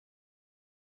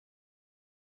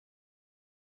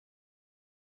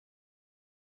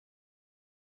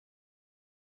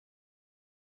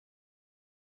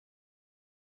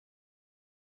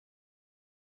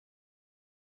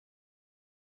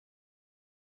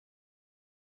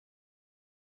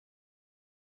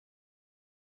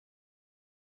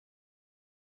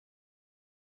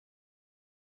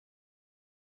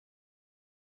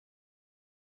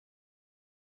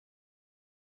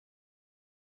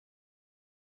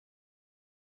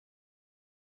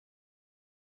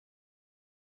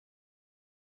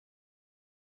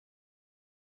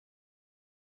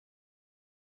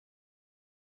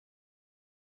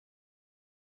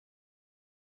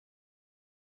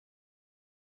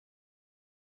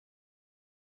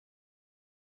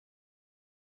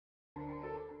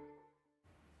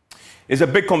It's a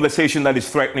big conversation that is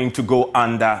threatening to go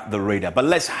under the radar. But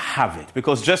let's have it,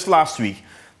 because just last week,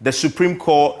 the Supreme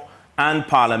Court and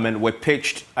Parliament were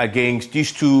pitched against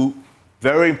these two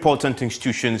very important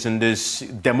institutions in this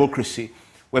democracy,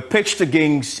 were pitched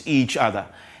against each other.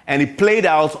 And it played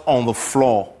out on the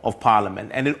floor of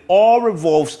Parliament. And it all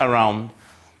revolves around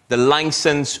the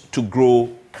license to grow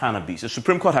cannabis. The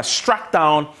Supreme Court has struck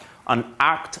down an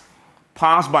act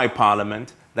passed by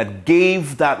Parliament that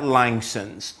gave that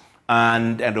license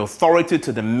and authority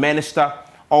to the Minister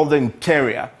of the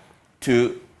Interior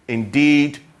to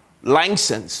indeed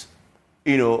license,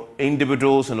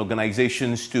 individuals and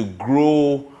organizations to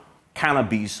grow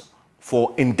cannabis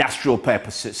for industrial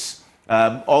purposes,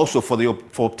 also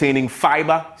for obtaining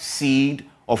fiber, seed,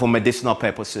 or for medicinal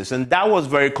purposes. And that was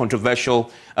very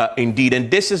controversial indeed. And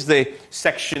this is the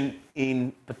section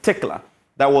in particular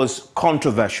that was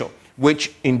controversial,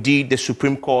 which indeed the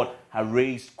Supreme Court had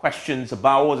raised questions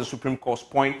about. What was the Supreme Court's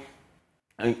point?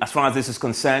 And as far as this is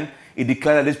concerned, it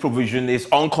declared that this provision is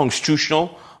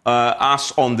unconstitutional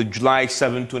as on the July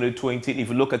 7, 2020. If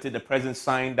you look at it, the President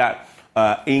signed that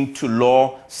into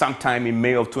law sometime in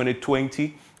May of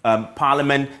 2020.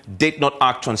 Parliament did not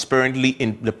act transparently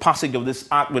in the passage of this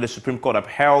act, where the Supreme Court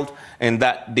upheld, and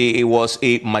that it was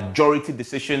a majority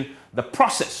decision. The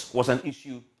process was an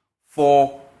issue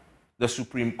for the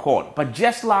Supreme Court. But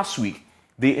just last week,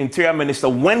 the Interior Minister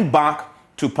went back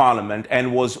to Parliament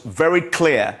and was very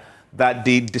clear that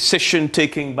the decision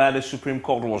taken by the Supreme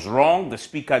Court was wrong. The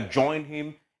Speaker joined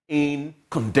him in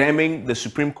condemning the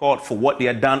Supreme Court for what they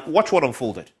had done. Watch what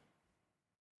unfolded.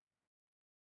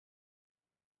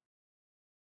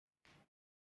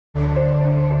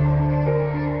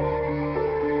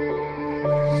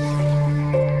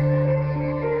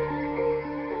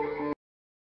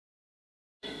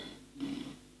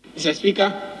 Mr.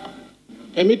 Speaker,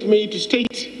 permit me to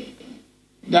state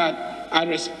that I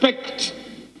respect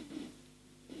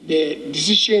the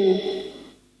decision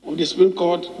of the Supreme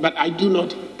Court, but I do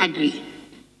not agree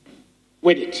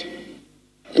with it.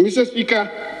 And Mr. Speaker,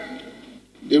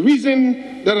 the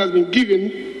reason that has been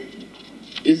given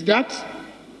is that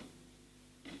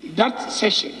that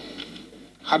session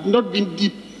had not been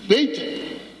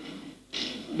debated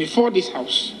before this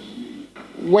House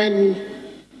when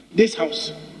this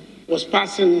House was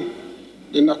passing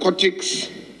the Narcotics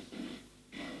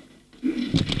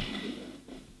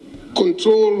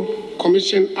Control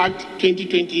Commission Act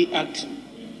 2020 Act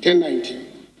 1090.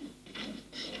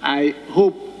 I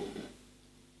hope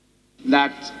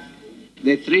that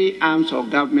the three arms of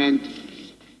government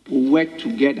will work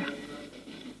together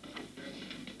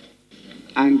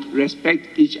and respect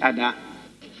each other.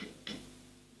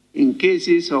 In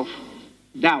cases of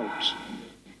doubt,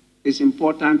 it's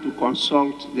important to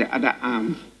consult the other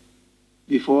arm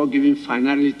before giving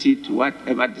finality to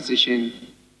whatever decision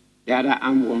the other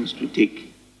arm wants to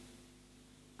take.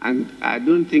 And I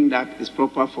don't think that it's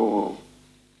proper for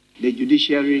the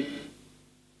judiciary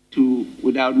to,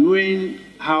 without knowing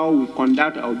how we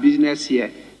conduct our business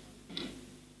here,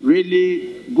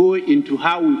 really go into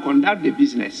how we conduct the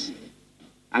business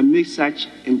and make such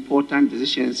important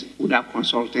decisions without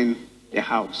consulting the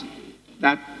House.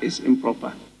 That is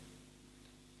improper.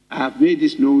 I have made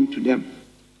this known to them,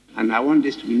 and I want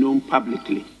this to be known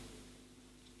publicly.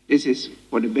 This is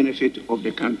for the benefit of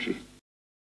the country.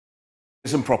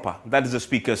 It's improper. That is the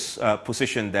Speaker's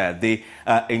position there. The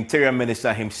Interior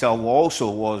Minister himself also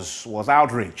was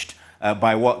outraged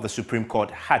by what the Supreme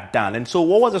Court had done. And so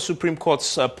what was the Supreme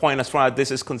Court's point as far as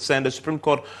this is concerned? The Supreme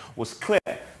Court was clear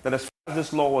that as far as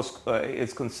this law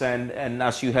is concerned, and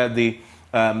as you heard the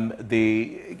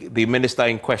minister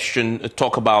in question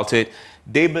talk about it,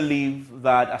 they believe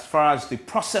that as far as the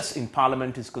process in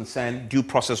Parliament is concerned, due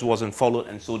process wasn't followed,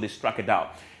 and so they struck it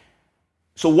out.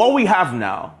 So what we have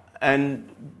now, and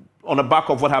on the back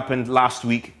of what happened last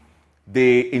week,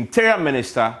 the Interior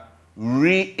Minister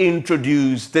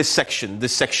reintroduced this section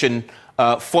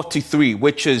 43,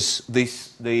 which is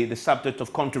the subject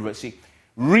of controversy,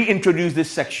 reintroduced this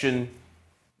section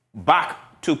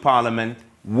back to Parliament,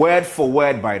 word for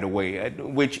word, by the way,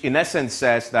 which in essence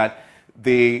says that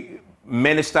the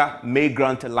Minister may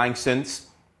grant a license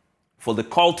for the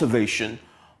cultivation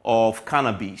of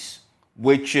cannabis,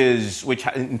 which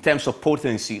in terms of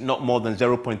potency, not more than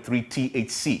 0.3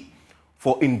 THC,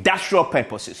 for industrial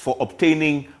purposes, for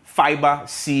obtaining fiber,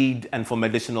 seed, and for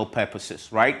medicinal purposes,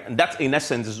 right? And that, in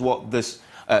essence, is what this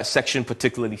section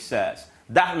particularly says.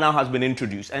 That now has been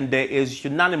introduced, and there is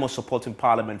unanimous support in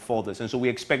Parliament for this. And so we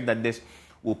expect that this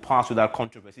will pass without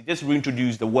controversy. Just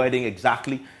reintroduce the wording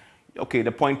exactly. Okay,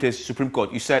 the point is, Supreme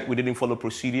Court, you said we didn't follow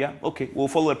procedure. Okay, we'll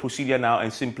follow the procedure now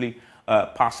and simply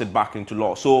pass it back into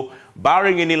law. So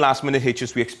barring any last-minute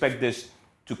hitches, we expect this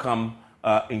to come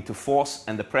into force,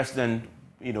 and the president,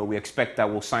 we expect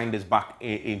that will sign this back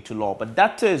into law. But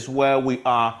that is where we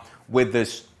are with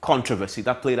this controversy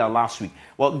that played out last week.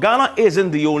 Well, Ghana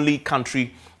isn't the only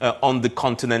country on the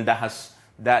continent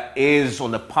that is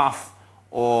on the path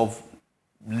of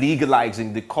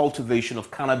legalizing the cultivation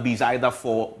of cannabis, either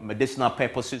for medicinal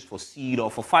purposes, for seed, or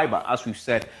for fiber, as we've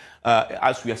said,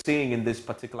 as we are saying in this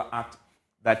particular act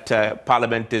that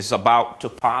Parliament is about to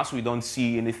pass. We don't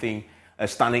see anything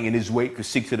standing in his way to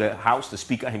seek to the House. The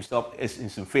Speaker himself is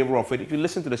in favor of it. If you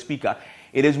listen to the Speaker,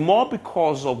 it is more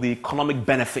because of the economic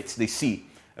benefits they see.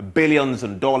 Billions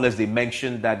of dollars they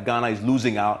mentioned that Ghana is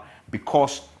losing out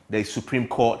because the Supreme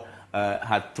Court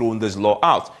had thrown this law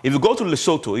out. If you go to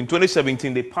Lesotho, in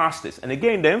 2017, they passed this. And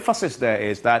again, the emphasis there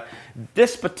is that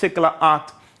this particular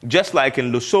act, just like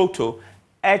in Lesotho,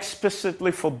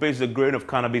 explicitly forbids the growing of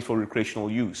cannabis for recreational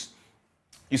use.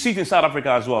 You see it in South Africa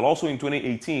as well. Also in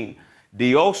 2018,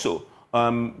 they also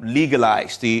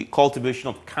legalized the cultivation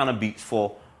of cannabis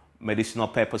for medicinal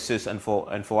purposes and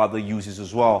for other uses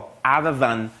as well, other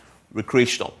than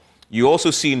recreational. You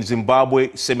also see in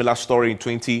Zimbabwe, similar story in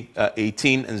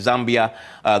 2018, in Zambia,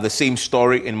 the same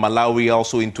story in Malawi,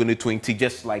 also in 2020,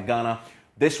 just like Ghana.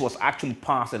 This was actually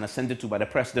passed and assented to by the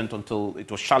president until it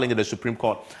was challenged at the Supreme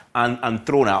Court and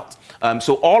thrown out.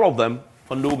 So all of them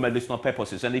for no medicinal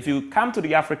purposes. And if you come to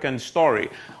the African story,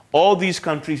 all these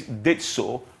countries did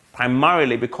so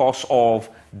primarily because of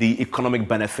the economic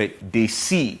benefit they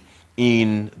see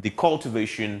in the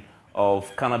cultivation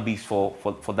of cannabis for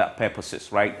that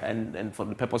purposes, right? And for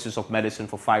the purposes of medicine,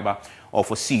 for fiber, or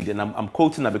for seed. And I'm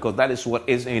quoting that because that is what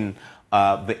is in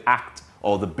the act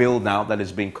or the bill now that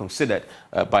is being considered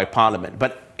by Parliament.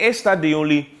 But is that the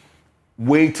only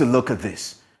way to look at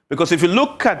this? Because if you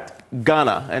look at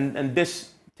Ghana, and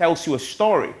this tells you a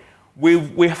story,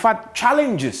 we've had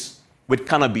challenges with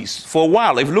cannabis for a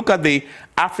while. If you look at the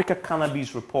Africa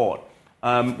Cannabis Report,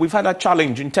 we've had a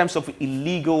challenge in terms of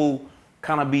illegal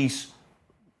cannabis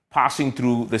passing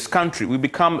through this country. We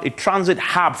become a transit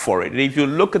hub for it. And if you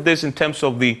look at this in terms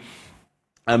of the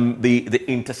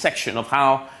intersection of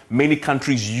how many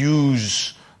countries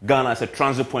use Ghana as a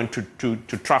transit point to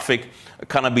traffic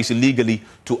cannabis illegally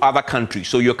to other countries.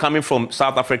 So you're coming from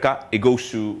South Africa, it goes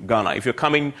to Ghana. If you're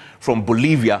coming from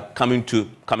Bolivia, coming to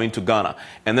Ghana.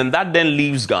 And then that then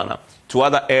leaves Ghana to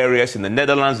other areas in the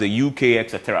Netherlands, the UK,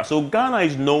 etc. So Ghana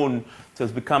is known to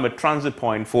have become a transit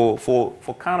point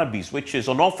for cannabis, which is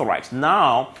unauthorized.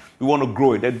 Now we want to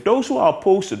grow it. And those who are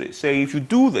opposed to this say, if you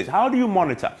do this, how do you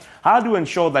monitor? How do you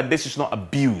ensure that this is not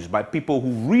abused by people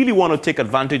who really want to take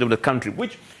advantage of the country,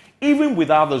 which even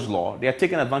without this law, they are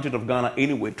taking advantage of Ghana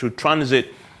anyway to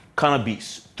transit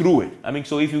cannabis through it. I mean,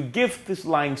 so if you give this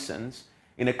license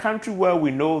in a country where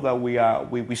we know that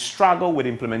we struggle with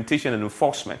implementation and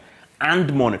enforcement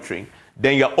and monitoring,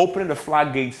 then you're opening the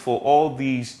floodgates for all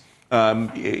these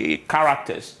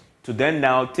characters to then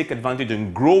now take advantage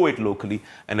and grow it locally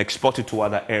and export it to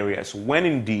other areas, when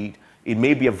indeed it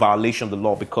may be a violation of the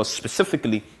law, because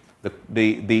specifically the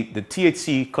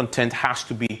THC content has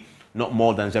to be not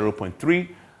more than 0.3,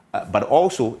 but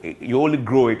also you only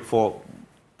grow it for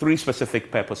 3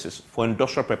 specific purposes, for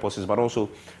industrial purposes, but also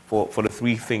for the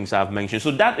 3 things I've mentioned.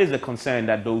 So that is the concern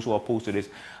that those who are opposed to this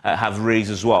have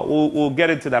raised as well. We'll get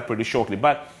into that pretty shortly.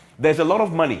 But there's a lot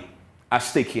of money at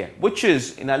stake here, which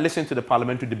is, and I listened to the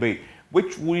parliamentary debate,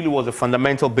 which really was a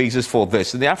fundamental basis for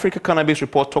this. And the Africa Cannabis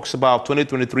Report talks about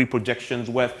 2023 projections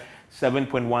worth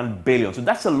 7.1 billion. So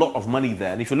that's a lot of money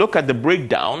there. And if you look at the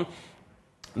breakdown,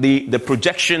 the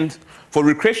projections for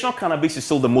recreational cannabis is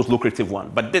still the most lucrative one.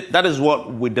 But that is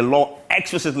what with the law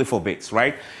explicitly forbids,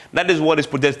 right? That is what is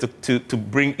projected to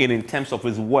bring in terms of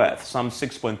its worth, some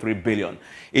 6.3 billion.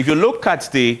 If you look at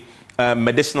the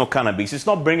medicinal cannabis, it's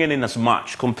not bringing in as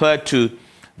much compared to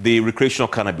the recreational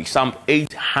cannabis, some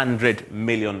 $800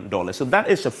 million. So that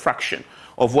is a fraction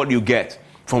of what you get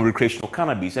from recreational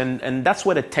cannabis. And that's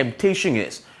where the temptation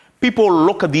is. People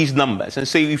look at these numbers and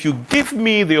say, if you give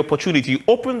me the opportunity, you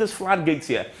open this floodgates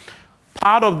here,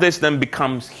 part of this then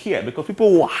becomes here, because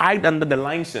people will hide under the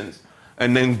license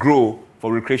and then grow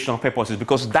for recreational purposes,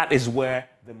 because that is where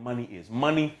the money is.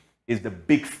 Money is the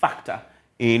big factor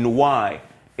in why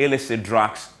illicit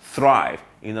drugs thrive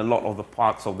in a lot of the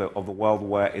parts of the world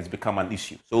where it's become an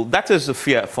issue. So that is the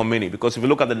fear for many, because if you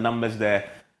look at the numbers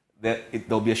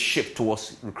there'll be a shift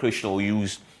towards recreational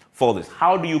use for this.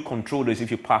 How do you control this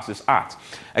if you pass this act?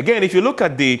 Again, if you look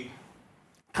at the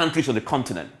countries on the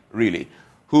continent, really,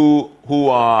 who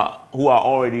are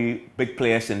already big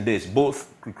players in this, both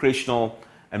recreational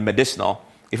and medicinal,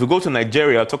 If you go to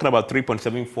Nigeria, we're talking about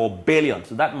 3.74 billion.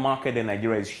 So that market in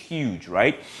Nigeria is huge,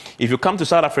 right? If you come to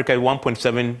South Africa,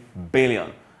 1.7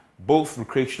 billion, both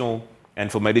recreational and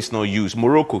for medicinal use.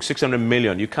 Morocco, 600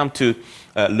 million. You come to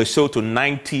Lesotho,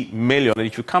 90 million. And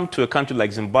if you come to a country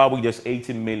like Zimbabwe, just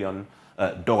 $80 million.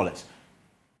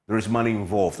 There is money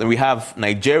involved. And we have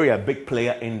Nigeria, a big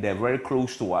player in there, very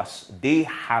close to us. They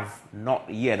have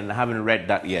not yet, and I haven't read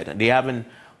that yet. They haven't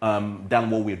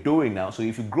done what we're doing now. So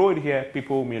if you grow it here,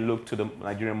 people may look to the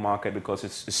Nigerian market because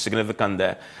it's significant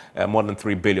there, more than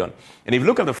 3 billion. And if you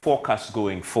look at the forecast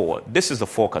going forward, this is the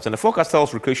forecast. And the forecast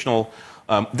tells recreational,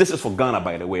 this is for Ghana,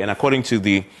 by the way, and according to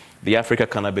the Africa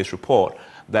Cannabis Report,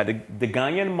 that the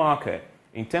Ghanaian market,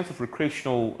 in terms of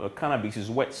recreational cannabis, is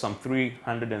worth some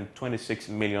 $326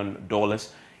 million.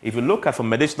 If you look at for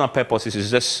medicinal purposes, it's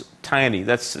just tiny.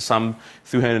 That's some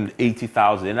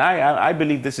 380,000. And I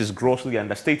believe this is grossly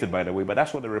understated, by the way, but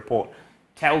that's what the report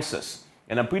tells us.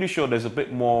 And I'm pretty sure there's a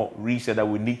bit more research that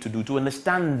we need to do to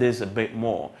understand this a bit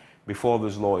more before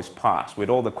this law is passed, with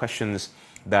all the questions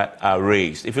that are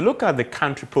raised. If you look at the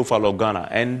country profile of Ghana,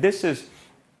 and this is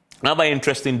another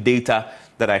interesting data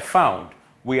that I found,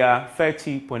 we are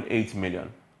 30.8 million.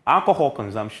 Alcohol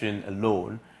consumption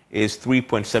alone is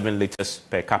 3.7 liters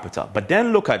per capita. But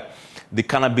then look at the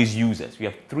cannabis users. We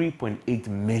have 3.8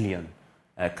 million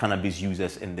cannabis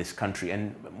users in this country.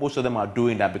 And most of them are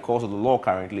doing that because of the law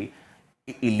currently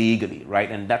illegally, right?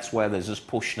 And that's why there's this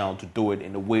push now to do it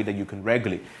in a way that you can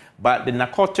regulate. But the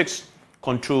Narcotics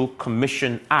Control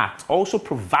Commission Act also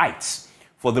provides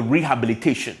for the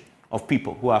rehabilitation of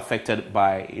people who are affected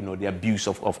by, the abuse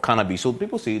of cannabis. So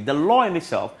people say the law in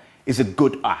itself is a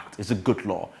good act, is a good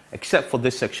law, except for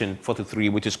this section 43,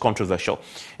 which is controversial.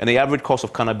 And the average cost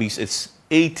of cannabis is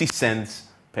 80 cents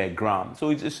per gram. So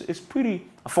it's pretty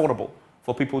affordable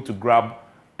for people to grab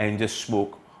and just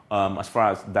smoke as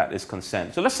far as that is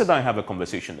concerned. So let's sit down and have a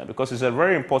conversation there, because it's a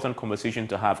very important conversation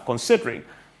to have, considering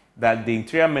that the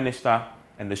Interior Minister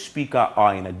and the Speaker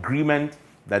are in agreement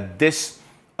that this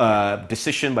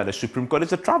decision by the Supreme Court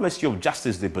is a travesty of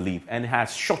justice, they believe, and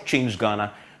has shortchanged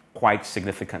Ghana quite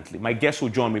significantly. My guest will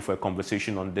join me for a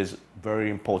conversation on this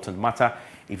very important matter.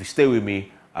 If you stay with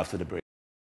me after the break.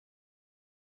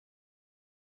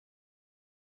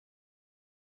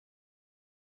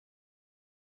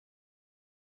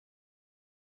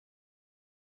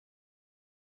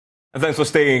 And thanks for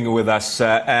staying with us.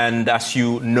 And as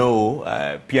you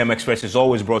know, PM Express is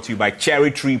always brought to you by Cherry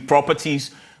Tree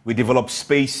Properties. We develop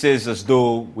spaces as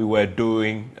though we were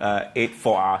doing it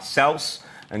for ourselves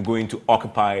and going to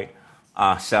occupy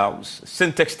ourselves.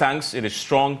 Syntex tanks, it is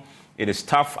strong, it is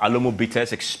tough. Alomo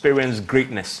bitters experience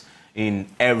greatness in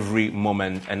every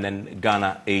moment. And then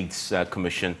Ghana AIDS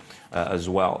Commission as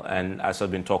well. And as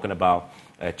I've been talking about,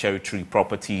 Cherry Tree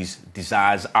Properties,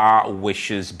 desires are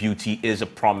wishes, beauty is a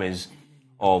promise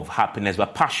of happiness,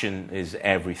 but passion is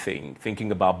everything.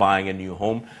 Thinking about buying a new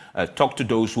home, talk to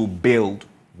those who build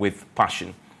with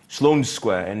passion. Sloane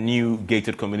Square, a new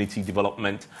gated community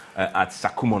development at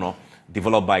Sakumono,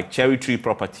 developed by Cherry Tree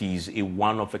Properties, a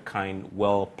one-of-a-kind,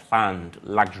 well-planned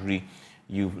luxury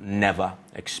you've never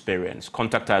experienced.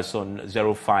 Contact us on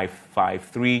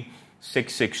 0553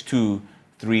 662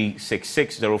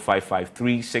 366,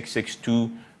 0553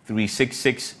 662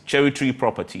 366. Cherry Tree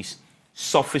Properties,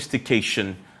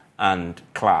 sophistication and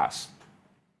class.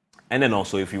 And then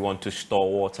also, if you want to store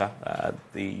water,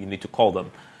 you need to call them.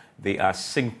 They are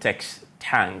Syntex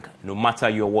Tank. No matter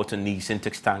your water needs,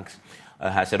 Syntex Tanks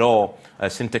has it all.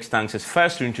 Syntex Tanks is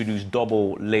first to introduce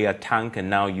double-layer tank, and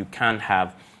now you can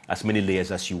have as many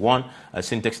layers as you want.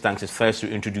 Syntex Tanks is first to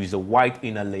introduce the white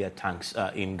inner layer tanks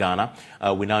in Ghana.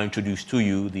 We now introduce to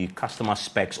you the customer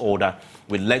specs order,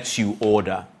 which lets you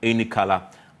order any color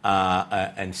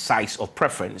and size of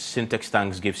preference. Syntex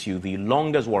Tanks gives you the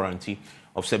longest warranty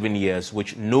of 7 years,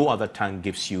 which no other tank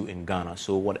gives you in Ghana.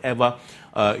 So whatever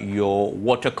your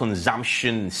water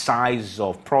consumption, size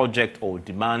of project or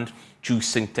demand, choose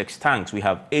Syntex Tanks. We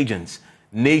have agents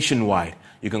nationwide.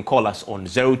 You can call us on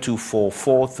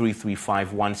 0244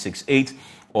 335 168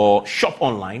 or shop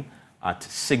online at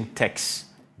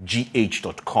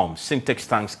syntexgh.com. Syntex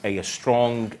Tanks are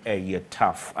strong, are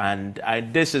tough. And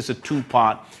this is a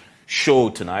two-part show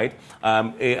tonight.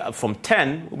 From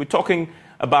 10, we'll be talking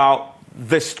about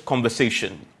this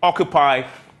conversation. Occupy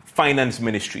Finance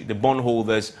Ministry. The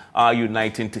bondholders are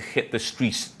uniting to hit the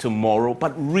streets tomorrow.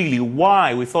 But really,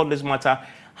 why? We thought this matter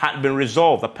had been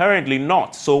resolved. Apparently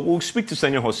not. So we'll speak to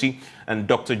Senor Hossi and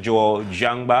Dr. Joel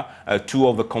Jangba, two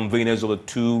of the conveners of the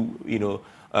two,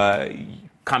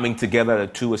 coming together, the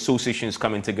two associations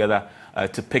coming together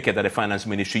to picket at the finance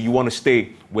ministry. You want to stay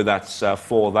with us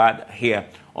for that here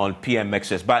on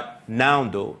PMXS. But now,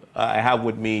 though, I have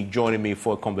with me, joining me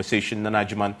for a conversation, Nana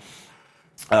Agyemang,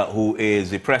 who is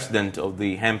the president of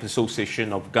the Hemp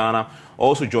Association of Ghana.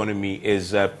 Also joining me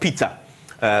is Peter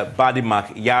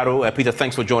Badimak Yaro. Peter,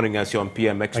 thanks for joining us here on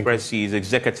PM Express. He's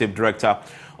executive director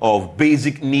of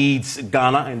Basic Needs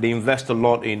Ghana, and they invest a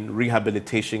lot in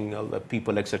rehabilitation of the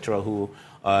people, etc., who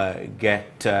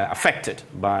get affected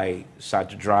by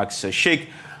such drugs. Sheikh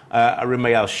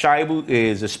Arimayal Shaibu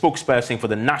is a spokesperson for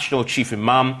the National Chief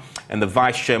Imam and the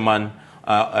Vice Chairman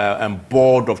and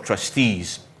Board of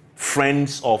Trustees,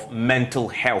 Friends of Mental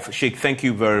Health. Sheikh, thank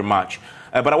you very much.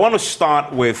 But I want to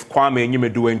start with Kwame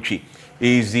Nyimeduentwi.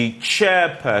 He's the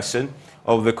chairperson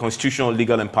of the Constitutional,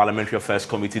 Legal and Parliamentary Affairs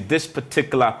Committee. This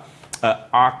particular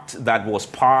act that was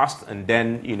passed and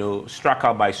then, struck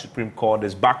out by Supreme Court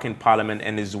is back in Parliament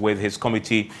and is with his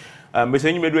committee.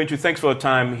 Mr. Nyimeduentwi, thanks for your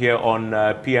time here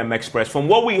on PM Express. From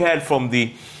what we heard from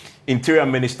the Interior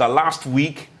Minister last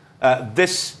week,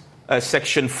 this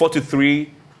Section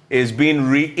 43 is being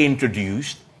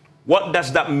reintroduced. What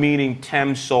does that mean in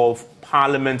terms of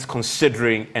Parliament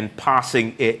considering and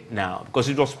passing it now? Because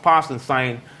it was passed and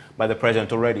signed by the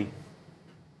President already.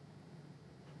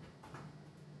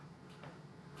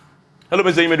 Hello,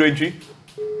 Mr. Nyimeduentwi.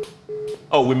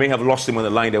 Oh, we may have lost him on the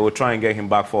line there. We'll try and get him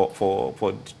back for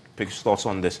his thoughts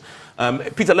on this.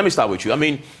 Peter, let me start with you. I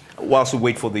mean, whilst we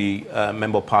wait for the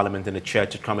Member of Parliament and the Chair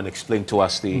to come and explain to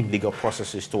us the legal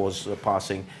processes towards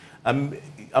passing,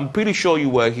 I'm pretty sure you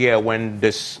were here when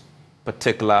this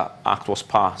particular act was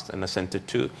passed and assented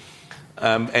to.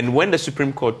 And when the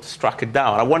Supreme Court struck it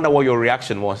down, I wonder what your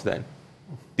reaction was then.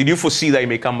 Did you foresee that it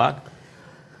may come back?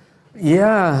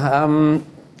 Yeah,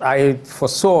 I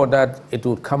foresaw that it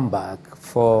would come back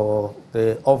for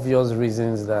the obvious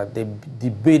reasons that the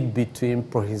debate between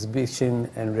prohibition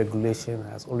and regulation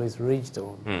has always raged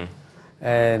on.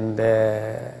 And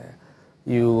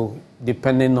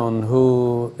depending on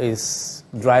who is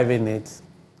driving it,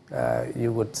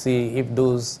 you would see if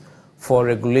those for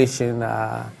regulation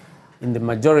are in the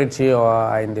majority or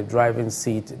are in the driving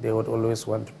seat, they would always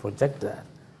want to project that.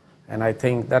 And I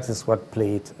think that is what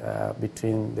played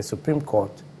between the Supreme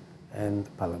Court and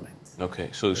Parliament. Okay,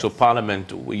 so yes. So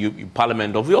Parliament,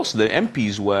 obviously the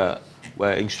MPs were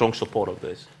in strong support of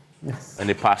this. Yes. And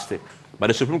they passed it. But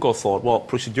the Supreme Court thought, well,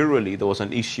 procedurally there was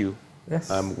an issue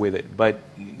with it. But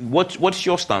what's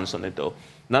your stance on it, though?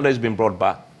 Now that it's been brought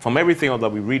back, from everything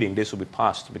that we're reading, this will be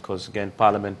passed because, again,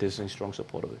 Parliament is in strong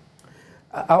support of it.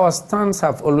 Our stance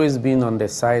have always been on the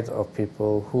side of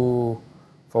people who,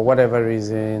 for whatever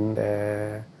reason,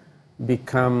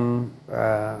 become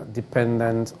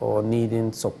dependent or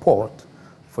needing support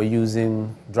for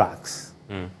using drugs.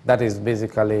 That is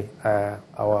basically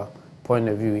our point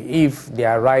of view. If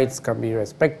their rights can be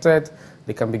respected,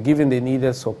 they can be given the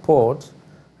needed support,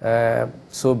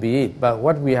 so be it. But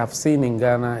what we have seen in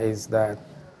Ghana is that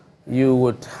you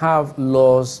would have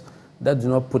laws that do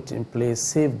not put in place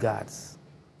safeguards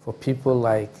for people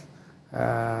like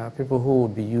people who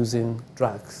would be using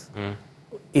drugs.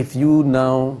 If you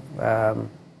now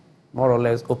more or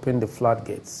less open the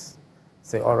floodgates,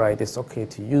 say, all right, it's okay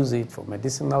to use it for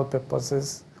medicinal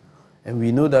purposes, and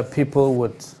we know that people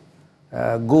would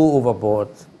go overboard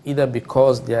either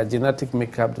because their genetic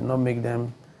makeup do not make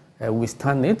them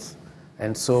withstand it,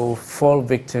 and so fall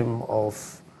victim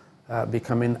of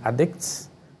becoming addicts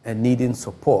and needing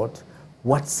support.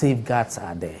 What safeguards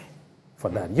are there for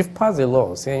that? You've passed a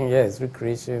law saying, yes,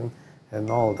 recreation and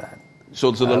all that.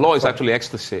 So the law is actually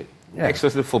explicit. Yeah.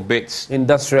 Explicitly forbids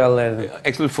industrial and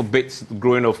explicitly forbids the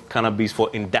growing of cannabis for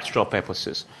industrial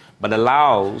purposes, but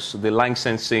allows the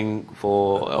licensing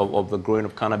of the growing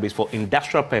of cannabis for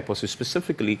industrial purposes,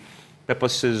 specifically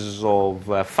purposes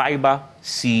of fiber,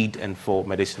 seed, and for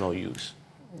medicinal use.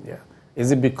 Yeah.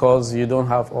 Is it because you don't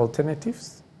have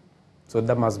alternatives? So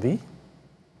that must be.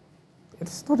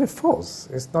 It's not a force.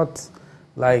 It's not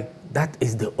like that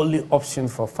is the only option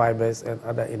for fibers and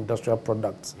other industrial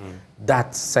products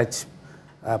that such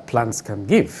plants can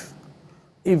give.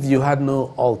 If you had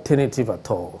no alternative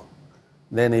at all,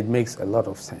 then it makes a lot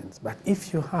of sense. But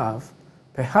if you have,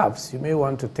 perhaps you may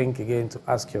want to think again to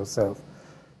ask yourself,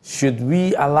 should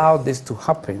we allow this to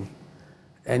happen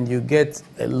and you get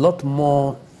a lot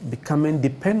more becoming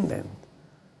dependent,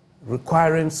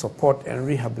 requiring support and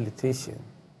rehabilitation?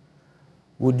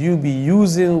 Would you be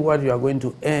using what you are going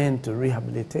to earn to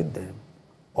rehabilitate them?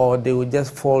 Or they will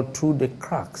just fall through the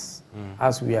cracks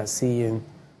as we are seeing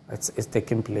it's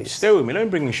taking place? Stay with me. Let me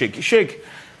bring in Sheikh. Sheikh,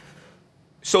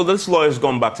 so this law has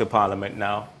gone back to Parliament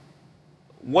now.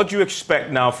 What do you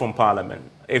expect now from Parliament?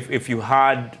 If you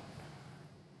had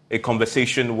a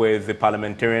conversation with the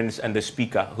parliamentarians and the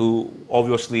Speaker, who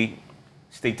obviously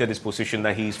stated his position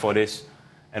that he's for this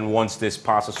and wants this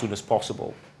passed as soon as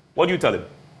possible, what do you tell him?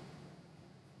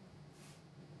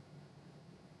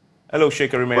 Hello,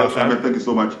 Sheikh Arime. Well, thank you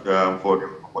so much for the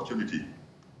opportunity.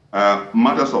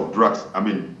 Matters of drugs,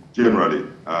 generally,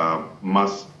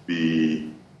 must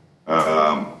be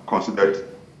considered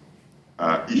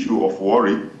an issue of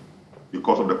worry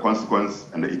because of the consequence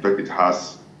and the effect it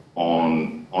has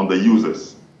on the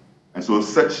users. And so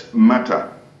such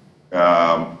matter,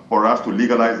 for us to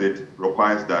legalize it,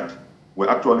 requires that we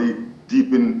actually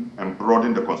deepen and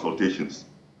broaden the consultations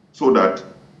so that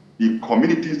the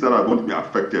communities that are going to be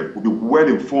affected will be well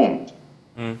informed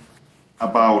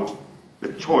about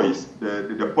the choice,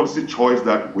 the policy choice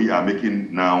that we are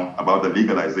making now about the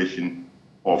legalization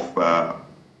of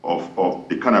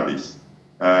the cannabis.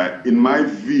 In my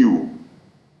view,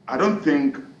 I don't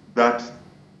think that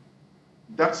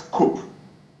that scope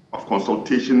of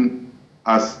consultation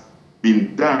has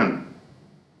been done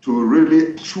to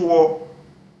really assure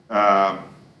the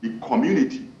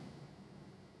community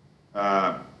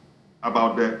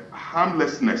about the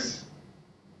harmlessness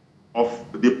of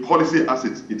the policy as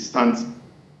it stands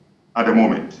at the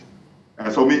moment.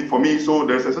 And so for me,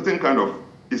 there's a certain kind of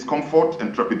discomfort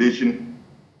and trepidation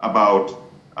about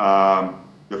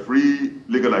the free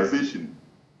legalization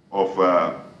of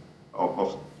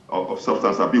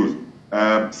substance abuse.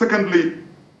 Secondly,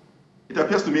 it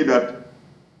appears to me that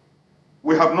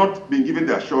we have not been given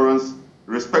the assurance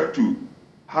respect to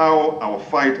how our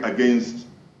fight against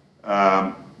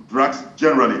drugs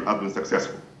generally has been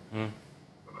successful.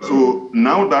 So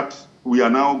now that we are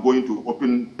now going to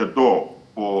open the door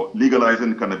for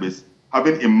legalizing cannabis,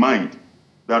 having in mind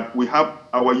that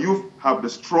our youth have the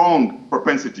strong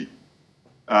propensity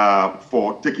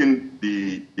for taking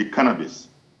the cannabis,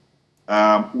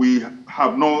 we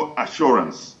have no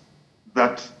assurance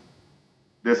that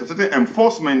there's a certain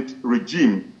enforcement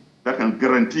regime that can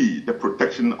guarantee the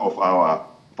protection of our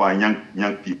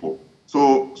young people.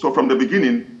 So from the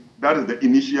beginning, that is the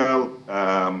initial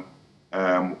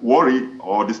worry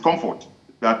or discomfort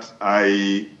that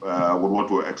I would want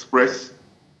to express.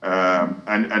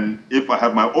 And if I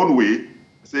have my own way,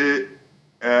 say,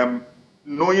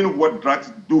 knowing what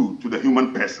drugs do to the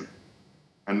human person,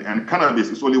 and cannabis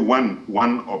is only one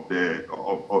of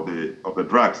the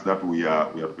drugs that we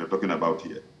are talking about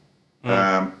here.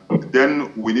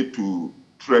 Then we need to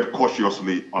tread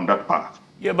cautiously on that path.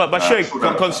 Yeah, but Sheikh,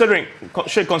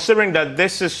 considering that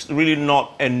this is really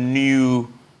not a new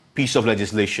piece of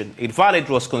legislation. In fact, it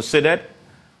was considered,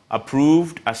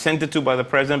 approved, assented to by the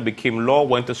president, became law,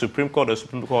 went to Supreme Court. The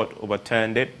Supreme Court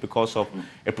overturned it because of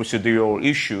a procedural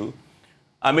issue.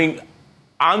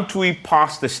 Aren't we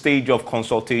past the stage of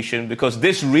consultation? Because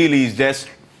this really is just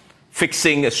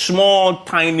fixing a small,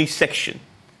 tiny section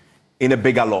in a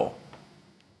bigger law.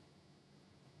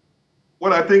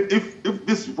 Well, I think if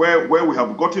this is where we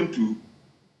have gotten to,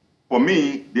 for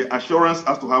me, the assurance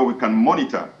as to how we can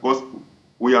monitor, because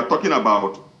we are talking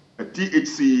about a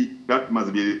THC that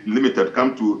must be limited,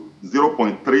 come to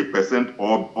 0.3%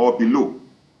 or below.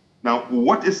 Now,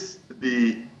 what is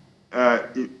the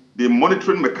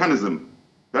monitoring mechanism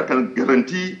that can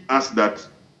guarantee us that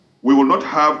we will not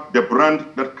have the brand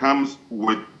that comes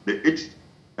with the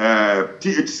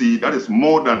THC that is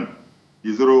more than the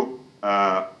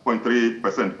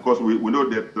 0.3%? Because we know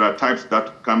that there are types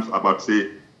that comes about,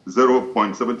 say,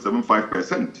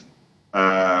 0.775%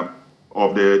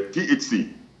 of the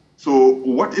THC. So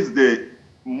what is the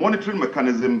monitoring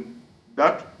mechanism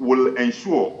that will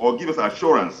ensure or give us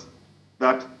assurance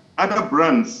that other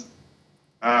brands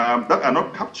that are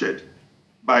not captured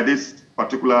by this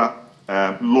particular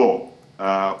law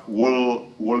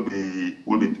will be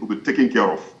taken care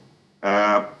of?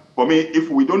 For me, if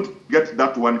we don't get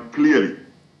that one clearly,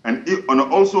 and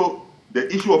also the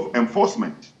issue of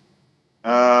enforcement,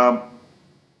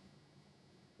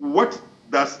 what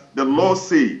does the law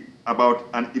say about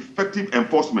an effective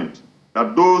enforcement,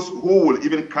 that those who will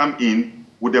even come in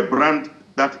with a brand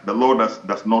that the law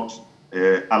does not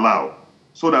allow,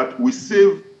 so that we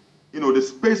save the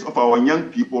space of our young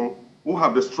people who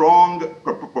have the strong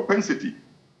propensity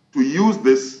to use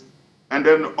this, and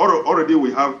then already we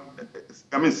have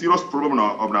serious problem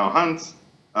on our hands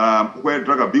where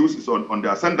drug abuse is on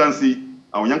the ascendancy.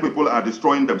 Our young people are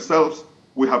destroying themselves.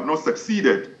 We have not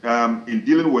succeeded in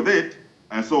dealing with it,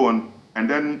 and so on. And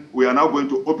then we are now going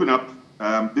to open up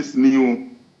this new,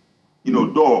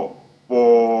 door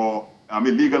for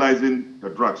legalizing the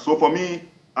drugs. So for me,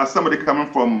 as somebody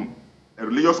coming from a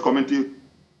religious community,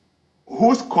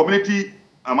 whose community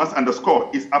I must underscore,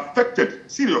 is affected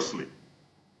seriously.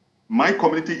 My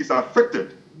community is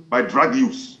affected by drug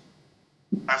use.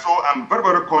 And so I'm very,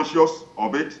 very conscious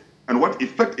of it and what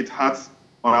effect it has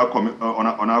on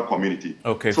our community.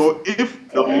 Okay. So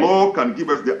if the law can give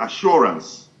us the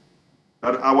assurance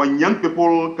that our young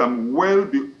people can well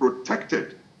be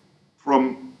protected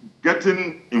from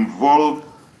getting involved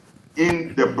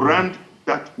in the brand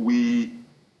that we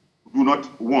do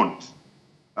not want,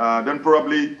 then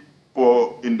probably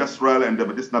for industrial and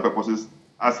medicinal purposes,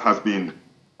 as has been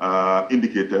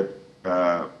indicated,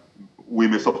 we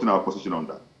may soften our position on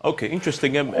that. Okay,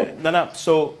 interesting. Nana,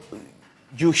 so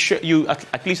you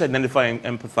at least identify and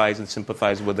empathize and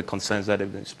sympathize with the concerns that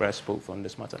have been expressed both on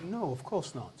this matter? No, of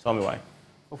course not. Tell me why.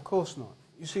 Of course not.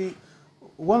 You see,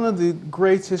 one of the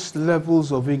greatest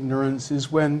levels of ignorance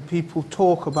is when people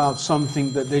talk about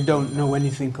something that they don't know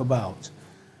anything about.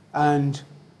 And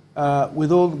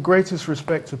with all the greatest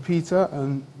respect to Peter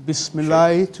and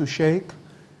Bismillah to Sheikh,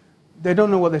 they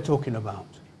don't know what they're talking about.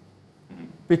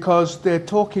 Because they're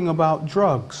talking about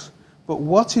drugs. But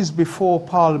what is before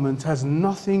Parliament has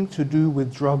nothing to do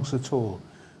with drugs at all.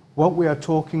 What we are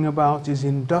talking about is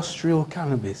industrial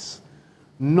cannabis,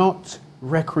 not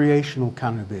recreational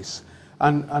cannabis.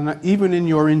 And even in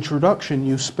your introduction,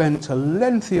 you spent a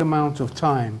lengthy amount of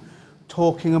time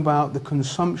talking about the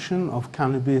consumption of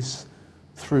cannabis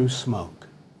through smoke.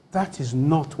 That is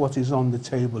not what is on the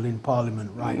table in Parliament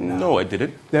right now. No, I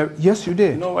didn't. Yes, you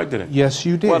did. No, I didn't. Yes,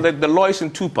 you did. Well, the law is in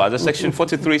two parts. The Section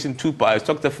 43 is in two parts.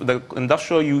 The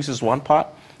industrial use is one part.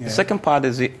 Yeah. The second part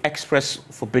is the express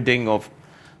forbidding of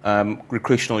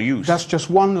recreational use. That's just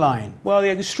one line. Well,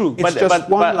 yeah, it's true. It's just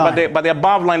one line. But the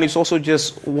above line is also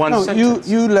just one sentence.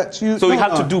 So we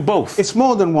have to do both. It's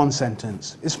more than one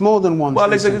sentence. It's more than one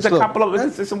sentence. Well, it's a couple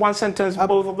of... It's one sentence.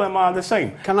 Both of them are the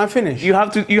same. Can I finish? You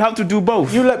have to do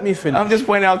both. You let me finish. I'm just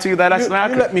pointing out to you that that's not...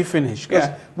 You let me finish.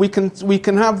 Yeah. We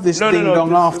can have this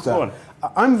ding-dong after.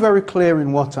 I'm very clear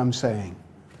in what I'm saying.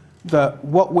 That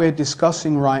what we're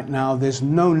discussing right now, there's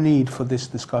no need for this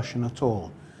discussion at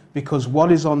all. Because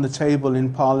what is on the table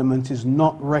in Parliament is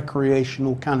not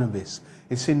recreational cannabis,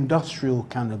 it's industrial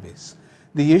cannabis.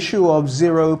 The issue of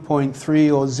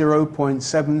 0.3 or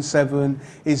 0.77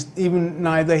 is even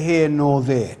neither here nor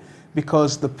there,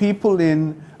 because the people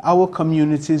in our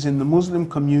communities, in the Muslim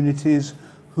communities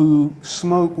who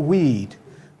smoke weed,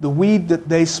 the weed that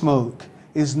they smoke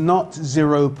is not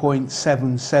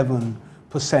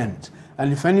 0.77%.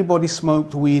 And if anybody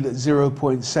smoked weed at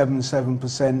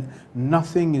 0.77%,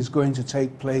 nothing is going to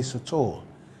take place at all.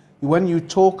 When you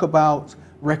talk about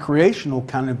recreational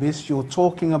cannabis, you're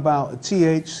talking about a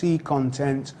THC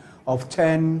content of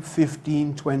 10,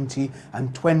 15, 20,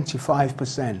 and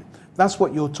 25%. That's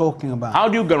what you're talking about. How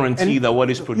do you guarantee that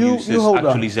what is produced is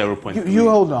actually 0.3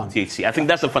 you hold on. THC? I think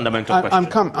that's a fundamental question.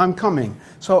 I'm coming.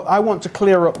 So I want to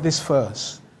clear up this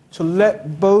first, to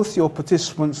let both your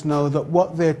participants know that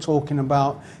what they're talking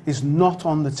about is not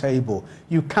on the table.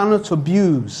 You cannot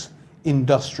abuse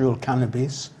industrial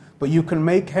cannabis, but you can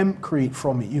make hempcrete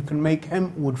from it, you can make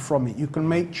hemp wood from it, you can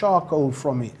make charcoal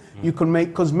from it, you can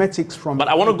make cosmetics from it. But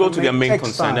I want to go to their main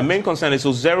concern. The main concern is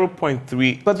 0.3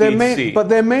 THC. But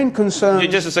their main concern...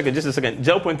 Just a second. 0.3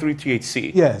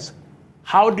 THC. Yes.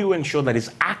 How do you ensure that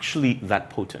it's actually that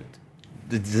potent?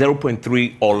 The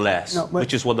 0.3 or less,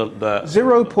 which is what the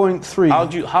 0.3.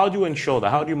 How do you ensure that?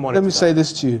 How do you monitor that? Let me say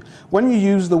this to you. When you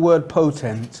use the word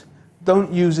potent, don't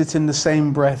use it in the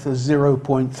same breath as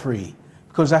 0.3,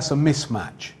 because that's a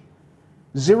mismatch.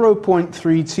 0.3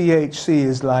 THC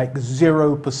is like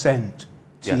 0% THC.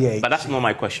 Yeah, but that's not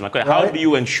my question. How do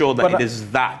you ensure that it is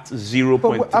that 0.3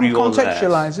 or less? I'm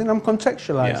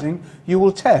contextualizing. Yeah. You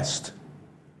will test.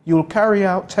 You will carry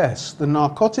out tests. The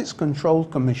Narcotics Control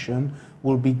Commission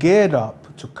will be geared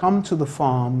up to come to the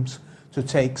farms to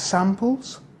take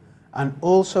samples and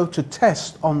also to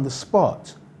test on the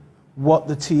spot what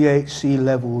the THC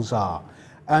levels are.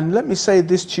 And let me say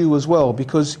this to you as well,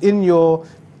 because in your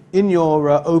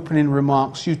opening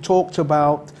remarks, you talked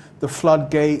about the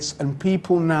floodgates and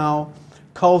people now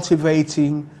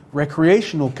cultivating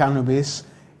recreational cannabis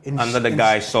under the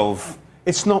guise of...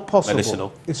 It's not possible.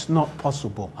 Medicinal. It's not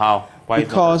possible. How? Why?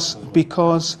 Because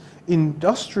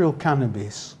industrial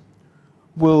cannabis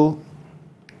will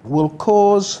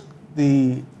cause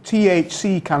the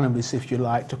THC cannabis, if you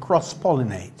like, to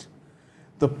cross-pollinate.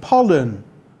 The pollen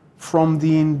from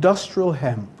the industrial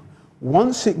hemp,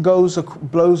 once it blows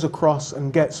across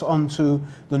and gets onto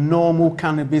the normal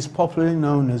cannabis, popularly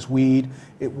known as weed,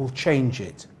 it will change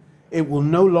it. It will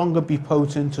no longer be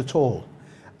potent at all.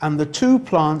 And the two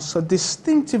plants are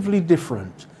distinctively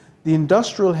different. The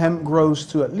industrial hemp grows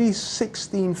to at least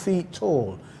 16 feet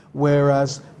tall,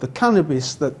 whereas the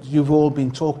cannabis that you've all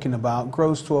been talking about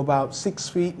grows to about 6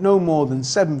 feet, no more than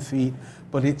 7 feet,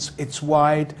 but it's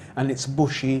wide and it's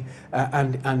bushy,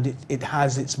 and it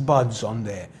has its buds on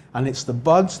there. And it's the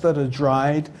buds that are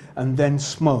dried and then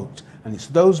smoked. And it's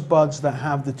those buds that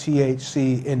have the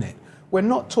THC in it. We're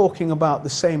not talking about the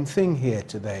same thing here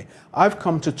today. I've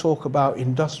come to talk about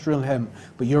industrial hemp,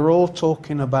 but you're all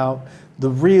talking about the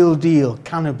real deal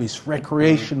cannabis,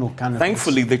 recreational cannabis.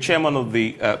 Thankfully, the chairman of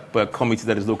the committee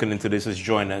that is looking into this has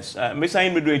joined us. Ms.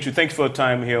 Ayin Midwechu, thanks for your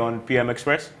time here on PM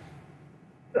Express.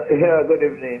 Yeah, good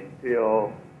evening to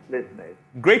your listeners.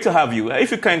 Great to have you.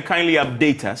 If you can kindly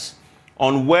update us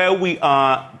on where we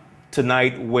are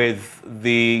tonight with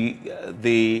the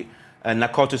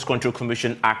Narcotics Control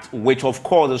Commission Act, which of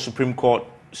course the Supreme Court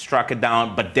struck it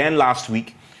down, but then last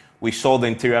week we saw the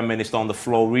Interior Minister on the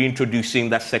floor reintroducing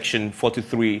that Section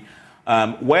 43.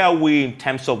 Where are we in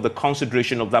terms of the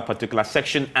consideration of that particular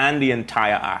section and the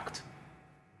entire Act?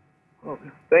 Okay.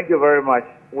 Thank you very much.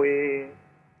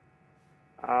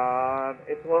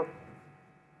 It was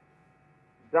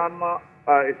done.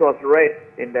 It was read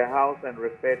in the House and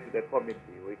referred to the committee.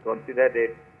 We considered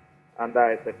it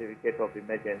under a certificate of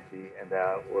emergency, and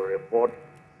will report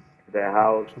to the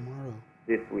House tomorrow,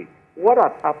 this week. What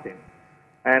has happened?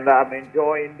 And I'm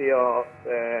enjoying the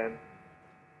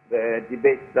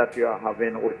debates that you are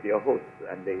having with your hosts,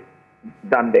 and they've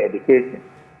done the education,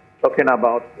 talking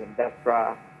about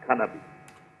industrial cannabis.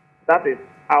 That is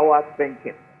our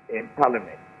thinking in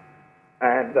Parliament.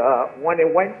 And when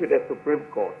it went to the Supreme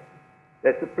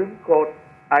Court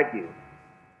argued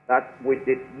that we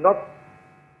did not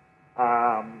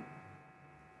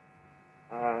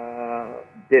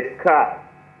discuss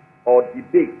or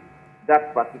debate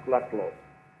that particular clause.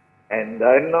 And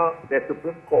then the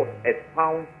Supreme Court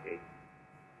expounded it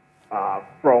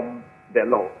from the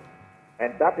law.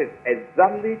 And that is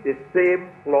exactly the same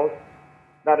clause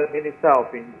that the Minister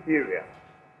of Interior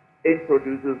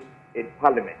introduces in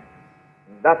Parliament.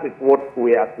 That is what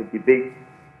we are to debate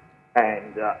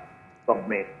and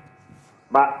submit.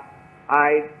 But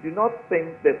I do not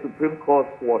think the Supreme Court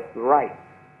was right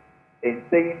in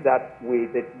saying that we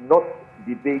did not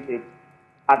debate it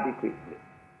adequately.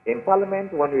 In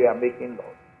Parliament, when we are making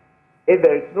laws, if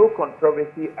there is no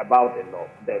controversy about the law,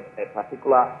 a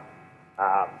particular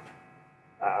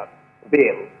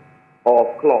bill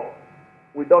or clause,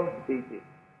 we don't debate it.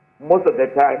 Most of the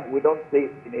time, we don't say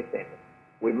anything.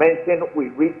 We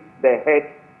read the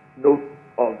head note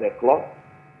of the clause,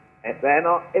 and then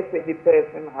if any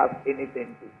person has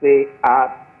anything to say,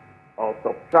 add or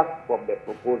subtract from the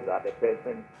proposal, the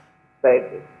person says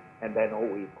it, and then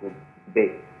we could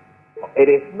debate. It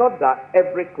is not that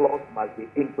every clause must be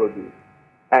introduced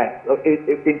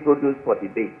for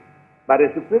debate. But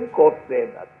the Supreme Court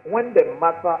said that when the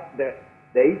matter, the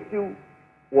issue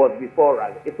was before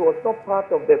us, it was not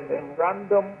part of the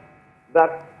memorandum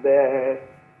that the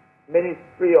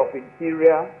Ministry of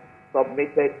Interior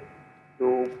submitted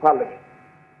to Parliament.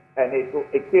 And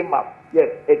it came up. Yes,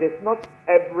 it is not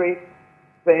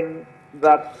everything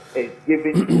that is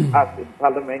given to us in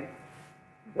Parliament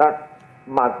that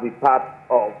must be part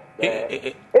of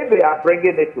if they are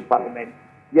bringing it to Parliament,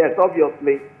 yes,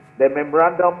 obviously, the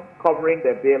memorandum covering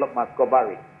the bill must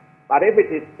cover it. But if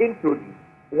it is introduced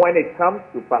when it comes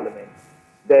to Parliament,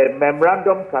 the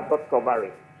memorandum cannot cover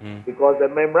it. Because the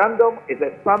memorandum is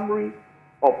a summary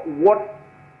of what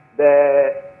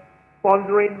the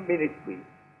sponsoring ministry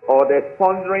or the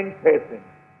sponsoring person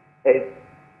is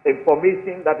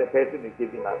information that the person is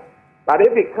giving us. But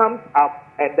if it comes up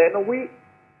and then we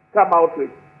come out with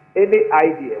any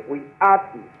idea, we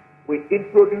add to, we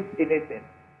introduce anything,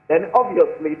 then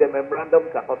obviously the memorandum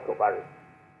cannot cover it.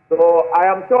 So I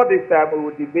am sure this time we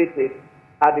will debate it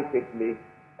adequately,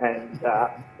 and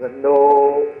I'm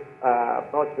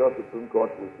not sure the Supreme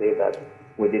Court will say that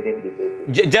we didn't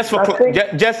debate it.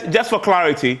 Just for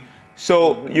clarity,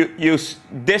 so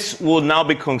this will now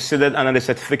be considered under the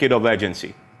certificate of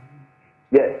urgency?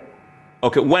 Yes.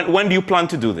 Okay, when do you plan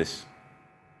to do this?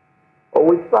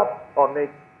 We start on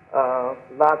it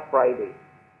last Friday.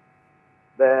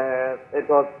 It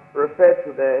was referred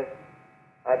to the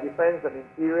Defense and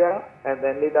Interior, and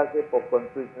then Leadership of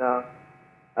Constitutional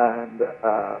and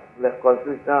the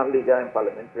Constitutional, Legal and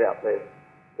Parliamentary Affairs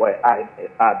were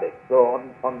added. So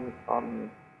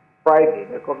on Friday,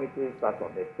 the committee starts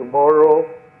on it. Tomorrow,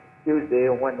 Tuesday,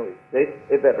 when we sit,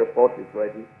 if the report is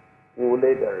ready, we will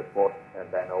lay the report,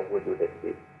 and then we'll do the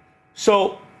debate.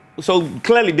 So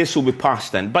clearly this will be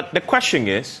passed then. But the question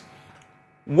is,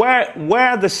 where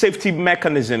are the safety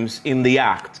mechanisms in the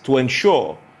Act to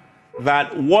ensure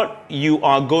that what you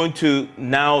are going to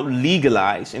now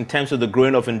legalize in terms of the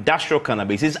growing of industrial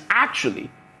cannabis is actually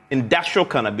industrial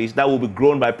cannabis that will be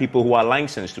grown by people who are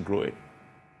licensed to grow it?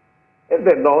 If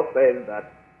the law says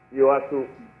that you are to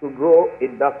grow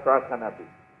industrial cannabis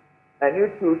and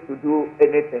you choose to do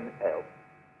anything else,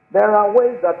 there are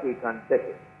ways that we can take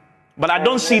it. But I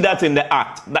don't see that in the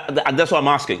Act. That's what I'm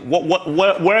asking.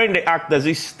 Where in the Act does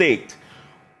it state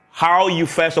how you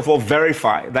first of all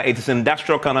verify that it is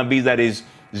industrial cannabis that is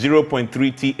 0.3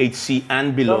 THC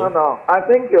and below? No. I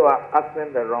think you are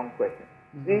asking the wrong question.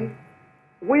 See,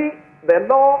 the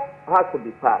law has to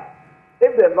be passed.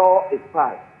 If the law is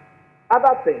passed,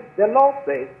 other things, the law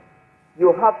says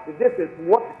you have to, this is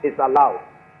what is allowed.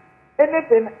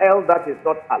 Anything else that is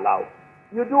not allowed,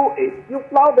 you do it, you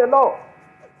flout the law.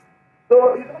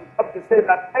 So you don't have to say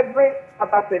that every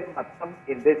other thing must come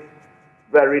in this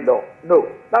very law. No,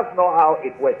 that's not how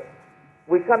it works.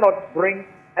 We cannot bring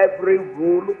every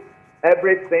rule,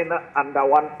 everything under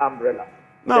one umbrella.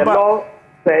 The law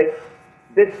says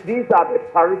these are the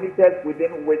parameters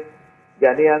within which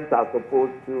Ghanaians are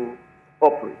supposed to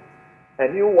operate.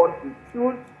 And you want to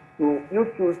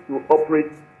choose to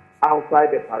operate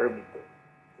outside the parameters.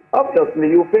 Obviously,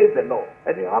 you face the law,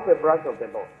 and you have a branch of the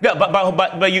law. Yeah,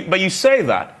 but you say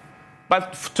that.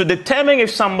 But to determine if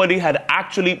somebody had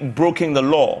actually broken the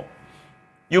law,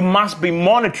 you must be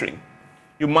monitoring.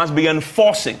 You must be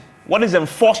enforcing. What is the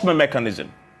enforcement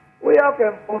mechanism? We have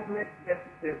enforcement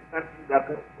mechanisms that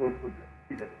can go to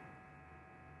the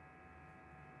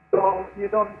So you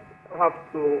don't have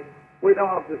to. We don't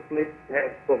have to split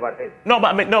heads over this. No,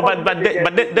 but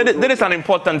that is an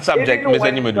important subject, Mr.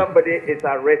 When Nimedu. somebody is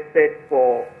arrested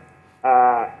for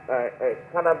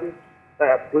cannabis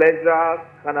pleasure,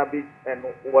 cannabis, and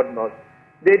whatnot,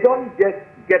 they don't just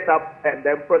get up and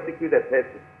then prosecute the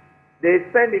person. They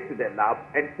send it to the lab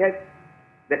and test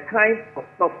the kind of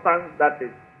substance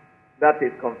that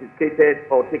is confiscated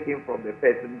or taken from the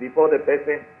person before the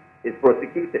person is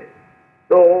prosecuted.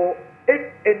 So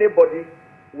if anybody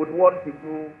would want to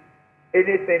do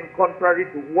anything contrary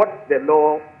to what the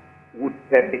law would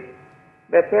permit,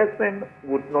 the person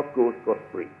would not go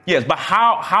scot-free. Yes, but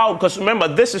how? Because remember,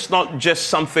 this is not just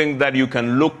something that you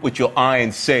can look with your eye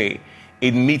and say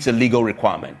it meets a legal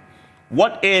requirement.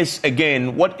 What is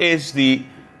the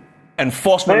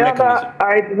enforcement mechanism?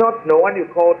 I do not know. When you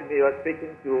called me, you were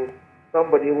speaking to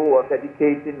somebody who was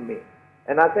educating me.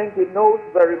 And I think he knows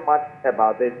very much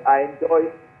about this. I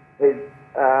enjoyed his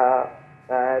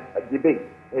debate,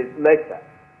 his lecture.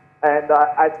 And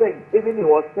I think even he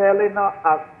was telling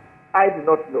us, I do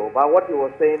not know, but what he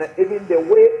was saying, even the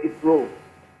way it grows,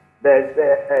 there's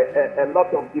a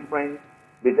lot of different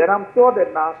bits. And I'm sure the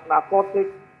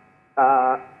narcotics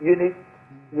unit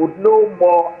would know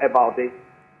more about it,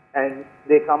 and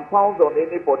they can pounce on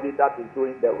anybody that is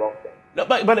doing the wrong thing. No,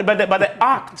 but the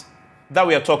act that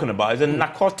we are talking about is the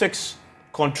Narcotics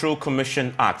Control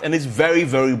Commission Act, and it's very,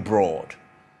 very broad.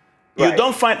 Right.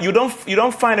 You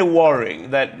don't find it worrying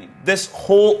that this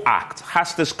whole act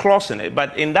has this clause in it,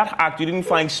 but in that act you didn't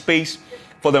find space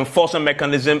for the enforcement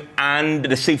mechanism and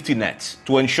the safety nets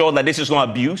to ensure that this is not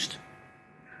abused?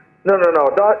 No.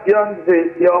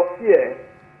 Your fear,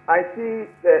 I see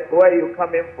where you're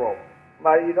coming from,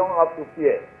 but you don't have to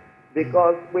fear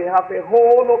because we have a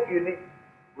whole of unit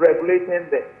regulating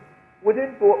this. We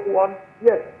didn't want,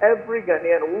 yes, every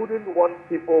Ghanaian wouldn't want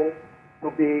people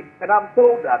to be, and I'm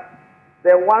told that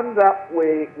the one that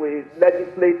we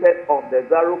legislated on the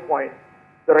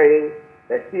 0.3,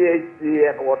 the THC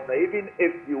and whatnot, even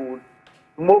if you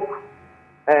smoke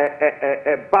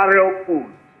a barrel full,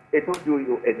 it won't do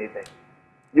you anything.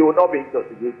 You will not be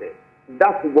intoxicated.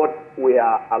 That's what we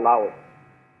are allowing.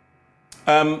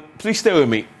 Please stay with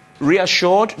me.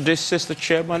 Reassured, this is the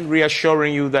chairman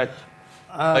reassuring you that,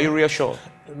 are you reassured?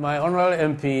 My honorable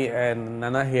MP and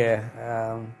Nana here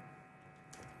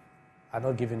are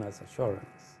not giving us assurance.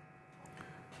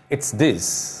 It's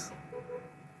this.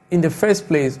 In the first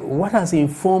place, what has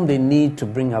informed the need to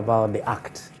bring about the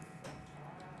act?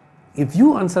 If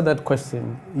you answer that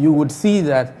question, you would see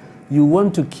that you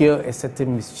want to cure a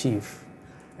certain mischief.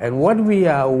 And what we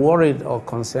are worried or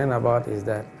concerned about is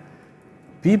that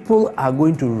people are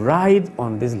going to ride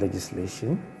on this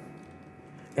legislation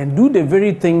and do the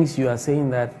very things you are saying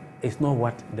that it's not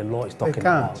what the law is talking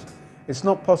about. It's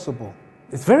not possible.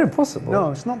 It's very possible.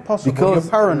 No, it's not possible. Because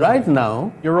you're paranoid. Right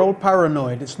now... You're all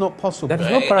paranoid. It's not possible. There's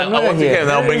no paranoia here.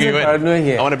 I'll bring you in.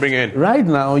 I want to bring you in. Right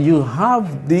now, you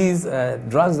have these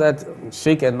drugs that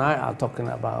Sheikh and I are talking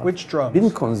about. Which drugs? Being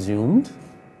consumed.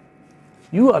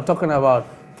 You are talking about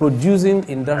producing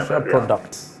industrial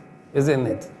products, isn't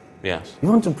it? Yes. You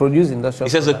want to produce industrial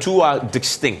He says the products. two are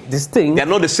distinct. Distinct. They're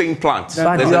not the same plants.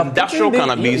 But There's you are industrial putting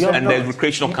cannabis and there's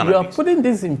recreational You cannabis. are putting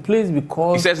this in place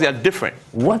because He says they are different.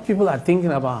 what people are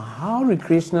thinking about how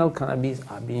recreational cannabis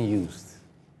are being used.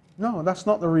 No, that's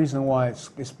not the reason why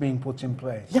it's being put in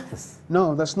place. Yes.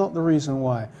 No, that's not the reason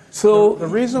why. So the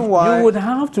reason why you would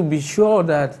have to be sure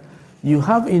that you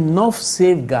have enough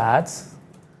safeguards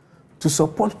to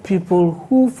support people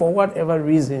who, for whatever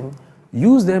reason,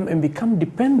 use them and become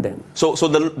dependent. So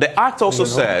the Act also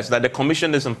says that the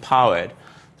Commission is empowered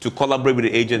to collaborate with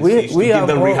the agencies to give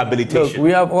them rehabilitation. Look,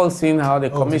 we have all seen how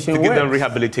the Commission to give them works.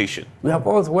 rehabilitation. We have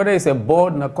all, whether it's a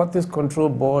board, narcotics control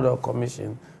board or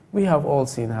commission, we have all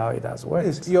seen how it has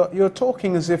worked. You're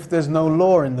talking as if there's no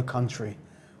law in the country.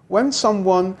 When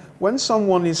someone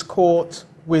is caught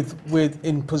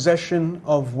in possession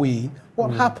of weed,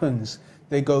 what happens?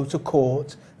 They go to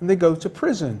court and they go to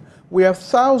prison. We have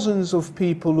thousands of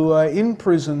people who are in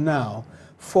prison now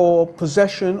for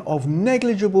possession of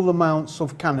negligible amounts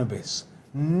of cannabis.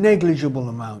 Negligible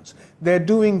amounts. They're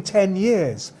doing 10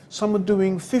 years. Some are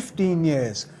doing 15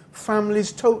 years.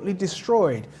 Families totally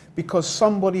destroyed because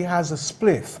somebody has a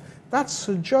spliff. That's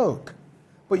a joke.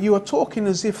 But you are talking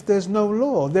as if there's no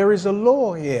law. There is a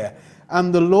law here.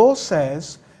 And the law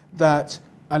says that,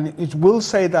 and it will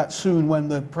say that soon when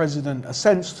the president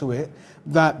assents to it,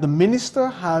 that the minister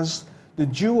has the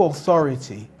due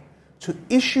authority to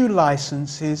issue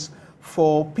licenses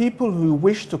for people who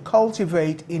wish to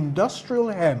cultivate industrial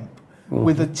hemp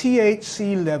with a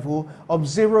THC level of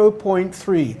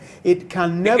 0.3. It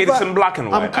can never... It's in black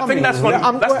and white. I think that's not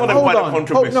quite a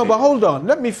controversy. No, but hold on.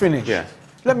 Let me finish. Yeah.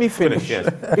 Let me finish. Yes.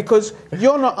 Because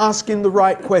you're not asking the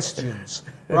right questions,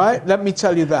 right? Let me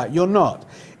tell you that. You're not.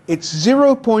 It's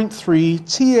 0.3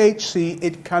 THC.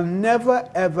 It can never,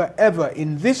 ever, ever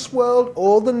in this world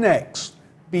or the next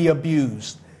be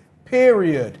abused.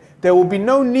 Period. There will be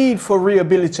no need for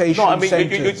rehabilitation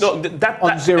centers on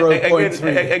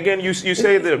 0.3. Again, you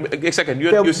say a second.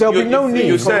 There'll be no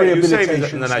need for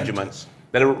rehabilitation centers.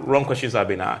 That the wrong questions are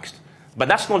being asked, but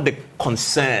that's not the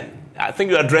concern. I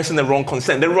think you're addressing the wrong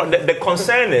concern. The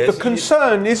concern is... The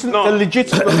concern isn't a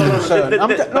legitimate concern.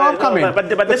 I'm coming.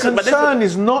 The concern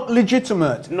is not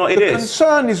legitimate. No, it is. The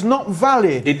concern is not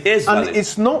valid. It is valid. And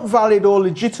it's not valid or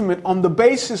legitimate on the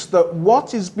basis that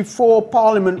what is before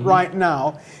Parliament right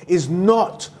now is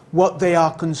not what they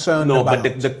are concerned about.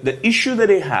 No, but the issue that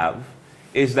they have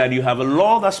is that you have a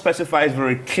law that specifies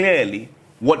very clearly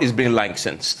what is being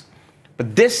licensed.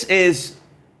 But this is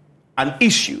an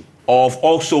issue of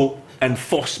also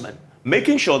enforcement,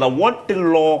 making sure that what the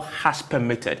law has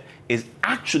permitted is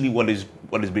actually what is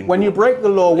being. When you break the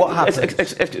law, what happens?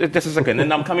 Just a second,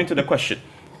 and I'm coming to the question.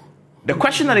 The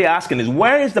question that they're asking is,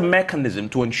 where is the mechanism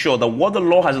to ensure that what the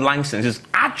law has licensed is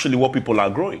actually what people are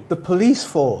growing? The police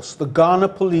force, the Ghana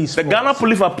police force. The Ghana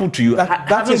police force put to you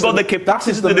hasn't got the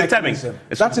capacity to determine.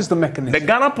 That is the mechanism. The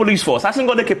Ghana police force hasn't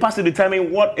got the capacity to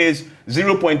determine what is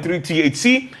 0.3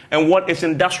 THC and what is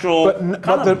industrial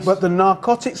cannabis. But the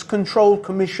Narcotics Control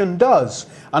Commission does.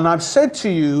 And I've said to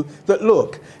you that,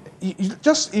 look,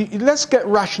 let's get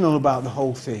rational about the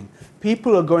whole thing.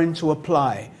 People are going to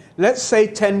apply. Let's say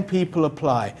 10 people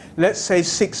apply. Let's say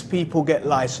 6 people get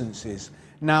licenses.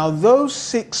 Now, those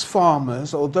 6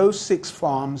 farmers or those 6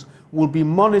 farms will be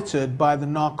monitored by the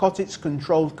Narcotics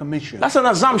Control Commission. That's an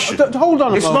assumption. Hold on a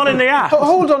moment. It's not in the Act.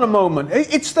 Hold on a moment.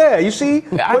 It's there. You see?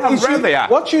 I have read the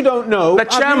Act. What you don't know... The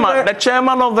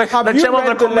chairman of the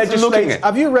committee is looking at.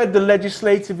 Have you read the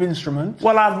legislative instrument?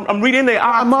 Well, I'm reading the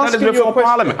Act that is before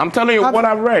Parliament. I'm telling you what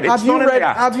I've read. It's not in the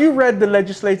Act. Have you read the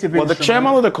legislative instrument? Well, the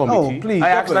chairman of the committee, oh, please,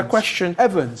 I asked that question.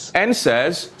 Evans. And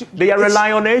says they are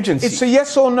relying on agencies. It's a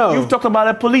yes or no. You've talked about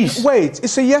a police. Wait,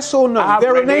 it's a yes or no.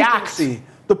 They're an agency.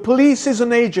 The police is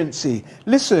an agency.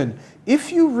 Listen,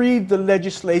 if you read the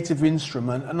legislative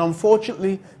instrument, and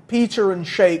unfortunately Peter and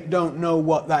Sheikh don't know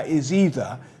what that is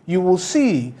either, you will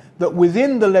see that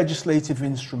within the legislative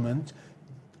instrument,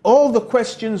 all the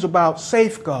questions about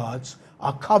safeguards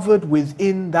are covered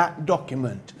within that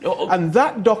document. And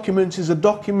that document is a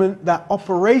document that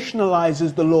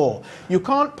operationalizes the law. You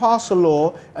can't pass a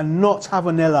law and not have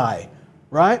an LI.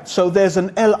 Right? So there's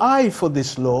an LI for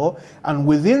this law, and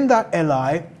within that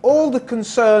LI, all the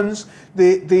concerns,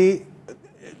 the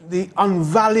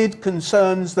unvalid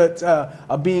concerns that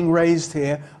are being raised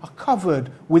here are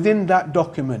covered within that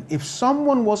document. If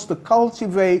someone was to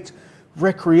cultivate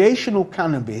recreational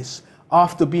cannabis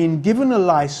after being given a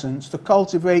license to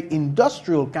cultivate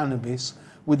industrial cannabis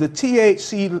with a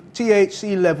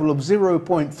THC level of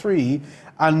 0.3,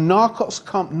 and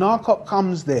narcotic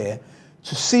comes there,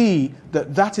 to see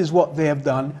that that is what they have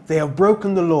done. They have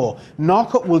broken the law.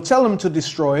 NARCOP will tell them to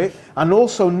destroy it, and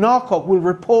also NARCOP will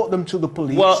report them to the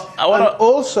police. Well, and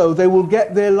also they will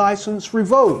get their license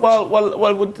revoked.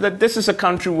 Well, this is a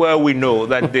country where we know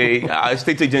that the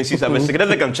state agencies have a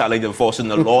significant challenge enforcing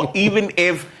the law, even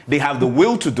if they have the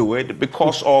will to do it,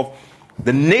 because of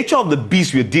the nature of the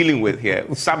beast we're dealing with here,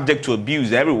 subject to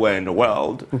abuse everywhere in the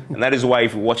world. And that is why,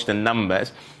 if you watch the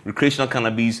numbers, recreational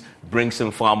cannabis brings in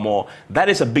far more. That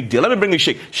is a big deal. Let me bring you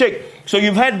Sheikh. Sheikh, so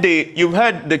you've heard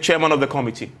the chairman of the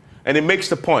committee, and he makes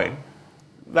the point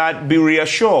that be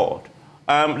reassured.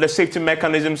 The safety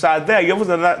mechanisms are there. You also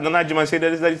the Najima say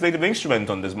there is a legislative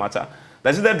instrument on this matter.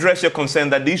 Does it address your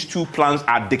concern that these two plans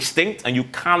are distinct and you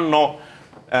cannot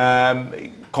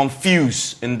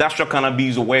confuse industrial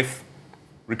cannabis with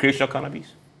recreational cannabis?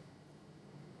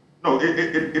 No,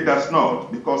 it does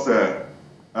not, because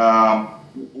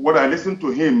what I listen to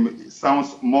him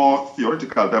sounds more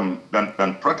theoretical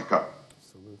than practical.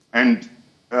 Absolutely. And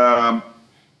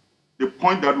the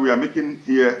point that we are making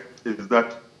here is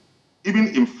that even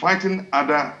in fighting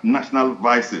other national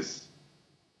vices,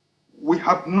 we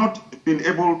have not been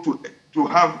able to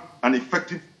have an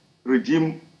effective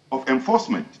regime of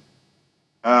enforcement.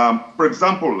 For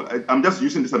example, I'm just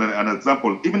using this as an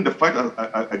example, even the fight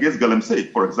against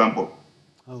Galamsey, for example.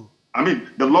 Oh. I mean,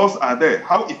 the laws are there.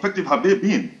 How effective have they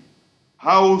been?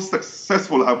 How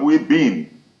successful have we been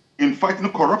in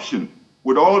fighting corruption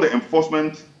with all the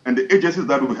enforcement and the agencies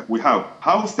that we have?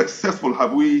 How successful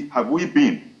have we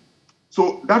been?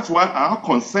 So that's why our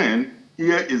concern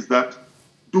here is that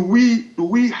do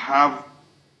we have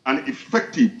an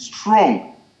effective,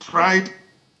 strong, tried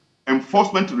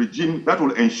enforcement regime that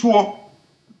will ensure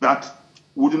that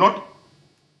we do not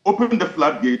open the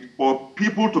floodgate for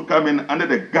people to come in under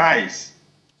the guise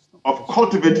of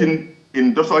cultivating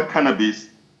industrial cannabis,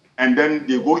 and then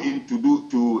they go in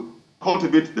to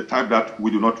cultivate the type that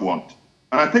we do not want.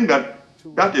 And I think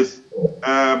that is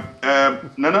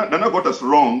Nana got us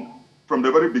wrong from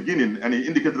the very beginning, and he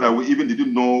indicated that we even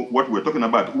didn't know what we were talking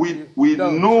about. We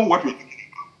know what we're talking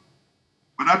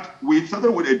about, but that we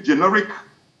started with a generic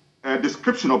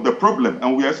description of the problem,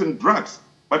 and we are saying drugs,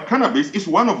 but cannabis is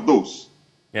one of those.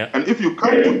 Yeah. And if you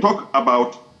come to talk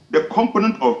about the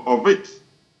component of it,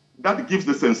 that gives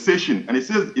the sensation, and it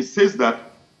says that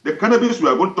the cannabis we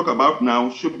are going to talk about now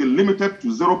should be limited to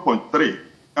 0.3,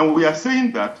 and we are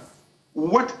saying that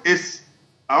what is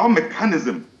our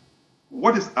mechanism?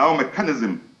 What is our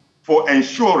mechanism for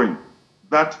ensuring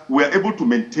that we are able to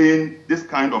maintain this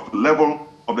kind of level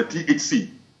of the THC?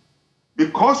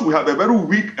 Because we have a very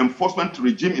weak enforcement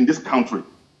regime in this country,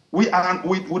 we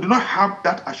do not have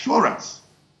that assurance.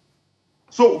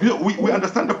 So we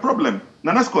understand the problem.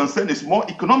 Nana's concern is more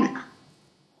economic.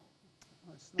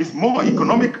 It's more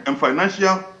economic and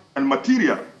financial and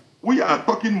material. We are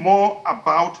talking more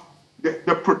about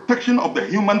the protection of the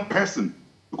human person,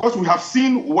 because we have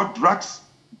seen what drugs,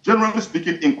 generally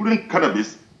speaking, including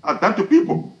cannabis, are done to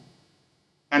people.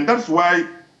 And that's why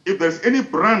if there's any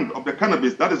brand of the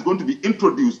cannabis that is going to be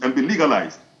introduced and be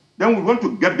legalized, then we want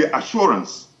to get the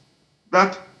assurance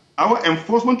that our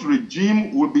enforcement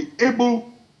regime will be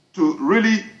able to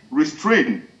really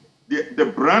restrain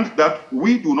the brand that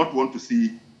we do not want to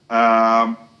see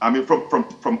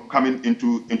from coming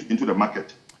into the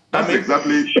market. That's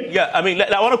exactly. Yeah,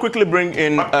 I want to quickly bring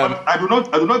in. But I do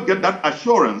not get that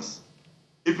assurance.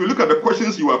 If you look at the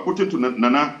questions you are putting to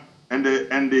Nana and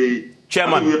the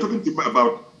chairman, we are talking to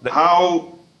about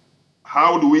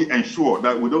how do we ensure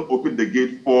that we don't open the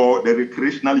gate for the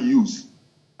recreational use,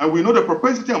 and we know the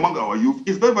propensity among our youth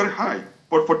is very, very high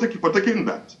for taking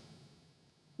that.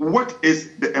 What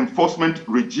is the enforcement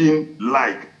regime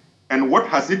like, and what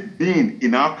has it been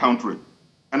in our country?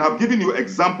 And I've given you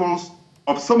examples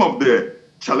of some of the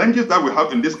challenges that we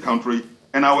have in this country,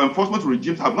 and our enforcement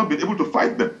regimes have not been able to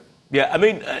fight them. Yeah,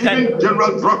 even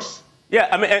general drugs. Yeah,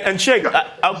 and Sheikh,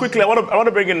 I'll quickly, I want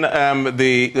to bring in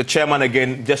the chairman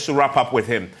again, just to wrap up with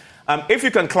him. If you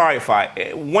can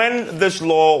clarify, when this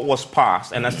law was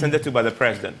passed and assented to by the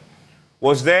president,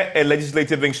 was there a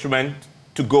legislative instrument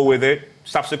to go with it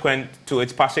subsequent to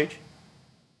its passage?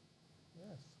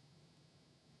 Yes.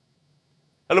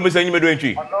 Hello, Mr.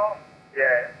 Nyimedu. Hello?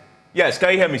 Yes. Yes,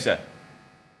 can you hear me, sir?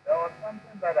 There was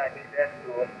something that I needed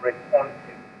to respond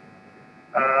to.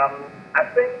 I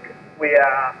think we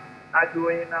are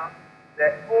arguing,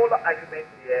 the whole argument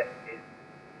here is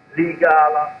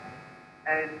legal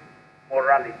and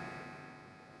morality.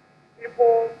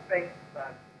 People think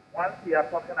that once we are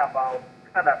talking about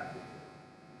cannabis,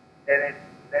 there's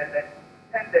a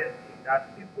tendency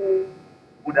that people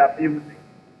would abuse it.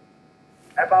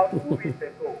 About 2 weeks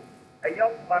ago, a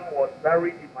young man was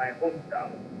buried in my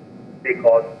hometown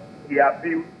because he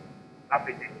abused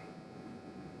appetite.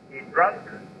 He drank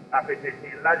appetite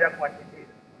in larger quantities.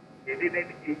 He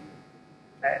didn't eat,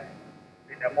 and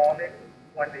in the morning,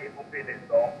 when they opened his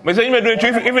door... Mr.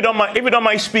 if you don't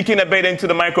mind speaking a bit into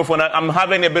the microphone, I'm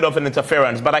having a bit of an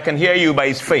interference, but I can hear you, but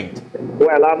it's faint.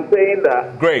 Well, I'm saying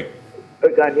that... Great.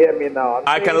 You can hear me now.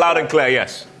 I can loud and clear,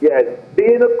 yes. Yes,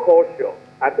 being cautious.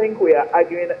 I think we are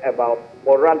arguing about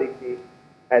morality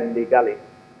and legality.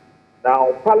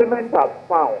 Now, Parliament has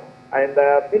found, and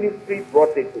the ministry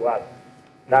brought it to us,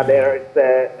 that there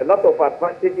is a lot of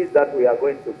advantages that we are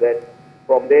going to get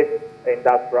from this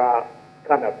industrial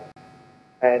cannabis.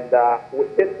 And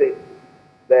with this,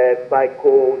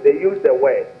 they use the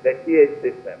word, the TH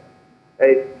system.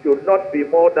 It should not be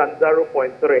more than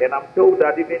 0.3. And I'm told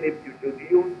that even if you should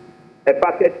use a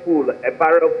bucket full, a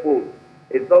barrel full,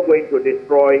 it's not going to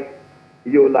destroy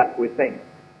you like we think.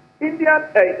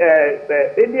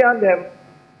 The Indian hemp,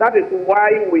 that is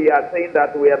why we are saying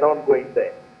that we are not going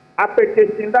there.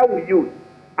 Application that we use,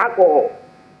 alcohol,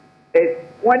 is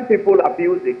when people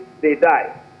abuse it, they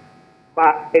die.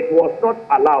 But it was not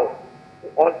allowed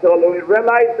until we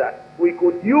realized that we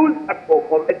could use it for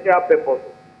commercial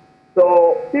purposes.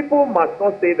 So people must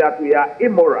not say that we are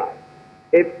immoral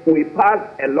if we pass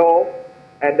a law,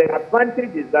 and the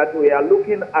advantage is that we are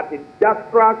looking at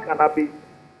industrial cannabis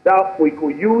that we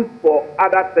could use for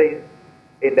other things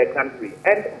in the country.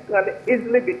 And it can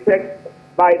easily be checked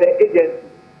by the agencies.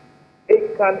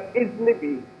 It can easily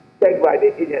be checked by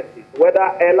the agencies, whether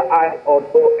LI or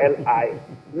no LI.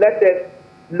 Let us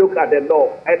look at the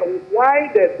law. And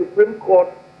why the Supreme Court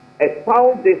has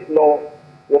found this law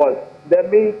was, to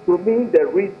me, the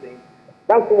reason.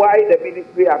 That's why the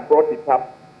ministry has brought it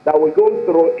up, that we go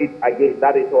through it again,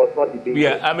 that it was not debated.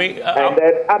 Yeah, I mean...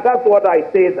 and that's what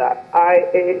I say that.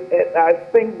 I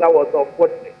think that was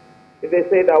unfortunate. If they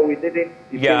say that we didn't...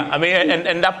 Yeah, I mean,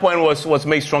 and that point was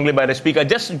made strongly by the Speaker.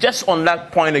 Just on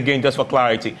that point again, just for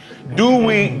clarity,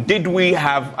 did we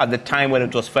have, at the time when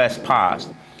it was first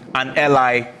passed, an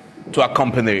LI to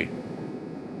accompany it?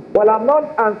 Well, I'm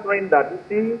not answering that. You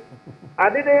see, I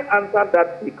didn't answer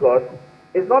that because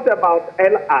it's not about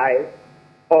LI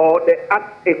or the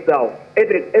act itself.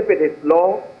 If it is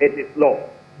law, it is law.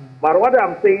 But what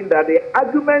I'm saying that the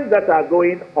arguments that are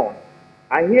going on,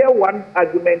 I hear one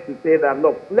argument to say that,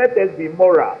 look, let us be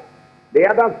moral. The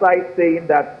other side saying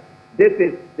that this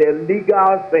is the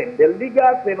legal thing. The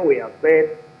legal thing we have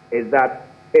said is that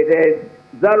it is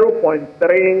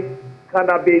 0.3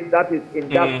 cannabis, that is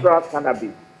industrial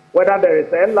cannabis. Whether there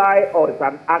is a LI or it's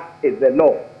an act is the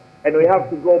law. And we have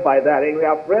to go by that. And we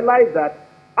have realized that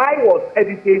I was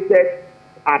educated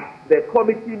at the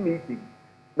committee meeting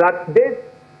that this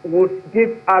would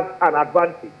give us an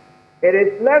advantage. It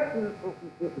is let's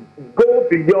go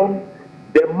beyond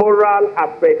the moral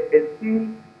aspect and see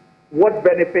what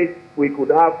benefits we could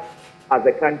have as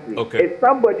a country. Okay. If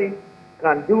somebody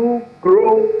can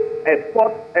grow,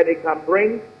 export, and it can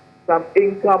bring some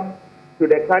income to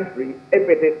the country, if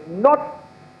it is not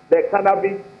the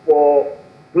cannabis for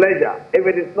pleasure, if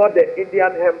it is not the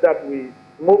Indian hemp that we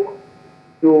smoke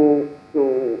to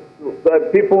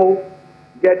people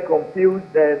get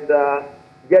confused and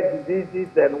get diseases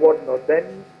and whatnot,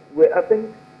 then I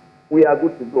think we are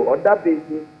good to go. On that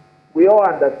basis, we all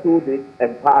understood it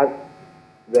and passed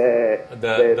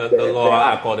the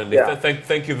law accordingly. Yeah.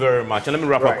 Thank you very much. And let me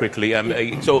wrap up quickly.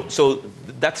 So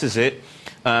that is it.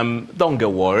 Don't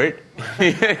get worried.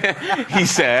 He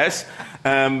says,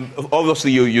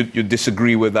 obviously you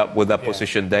disagree with that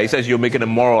position there. He says you're making a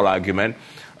moral argument.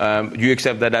 Do you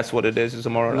accept that that's what it is? It's a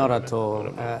moral argument? Not at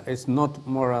all. It's not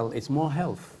moral. It's more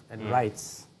health and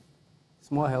rights.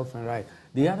 It's more health and rights.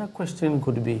 The other question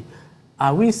could be,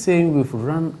 are we saying we've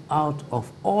run out of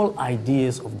all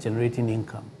ideas of generating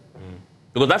income?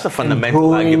 Because that's a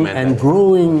fundamental argument. And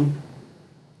growing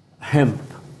hemp.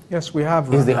 Yes, we have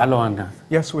Is run the out. other one.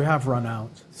 Yes, we have run out.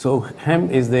 So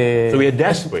hemp is the... So we are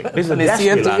desperate. This is a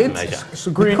desperate last measure. It's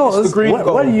the green, Because it's the green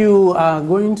goal. what you are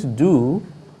going to do,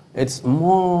 it's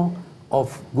more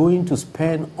of going to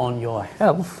spend on your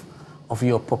health of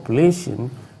your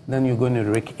population than you're going to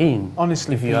rake in.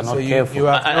 Honestly, if you are not Peter, careful. you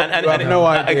have no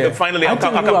idea. Finally, I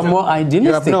think you are more idealistic.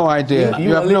 You have no idea.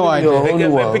 You have no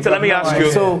idea. Peter, let me ask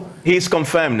you. So, he's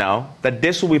confirmed now that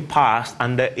this will be passed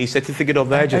under a certificate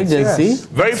of urgency. Yes.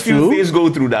 Very few things go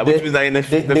through that, which means that in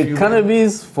the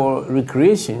cannabis for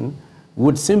recreation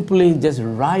would simply just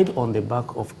ride on the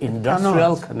back of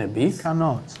industrial cannabis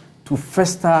to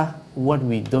fester what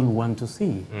we don't want to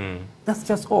see. That's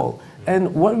just all.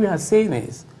 And what we are saying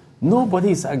is, nobody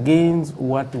is against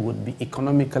what would be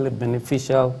economically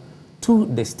beneficial to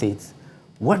the states.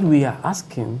 What we are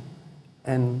asking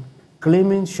and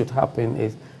claiming should happen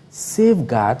is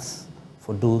safeguards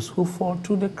for those who fall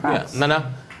through the cracks. Yeah.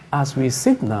 Nana? As we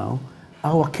sit now,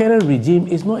 our current regime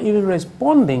is not even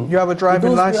responding. You have a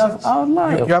driving license?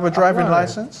 You have a driving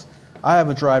license? I have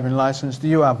a driving license. Do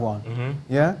you have one? Mm-hmm.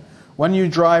 Yeah? When you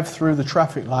drive through the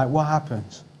traffic light, what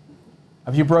happens?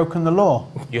 Have you broken the law?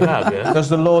 You have, yeah. Does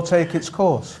the law take its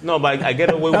course? No, but I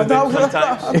get away with it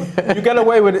sometimes. You get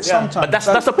away with it sometimes. But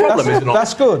that's the problem, isn't it?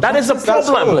 That's good. That is the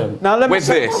problem now, let me with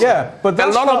say, this. Yeah, but a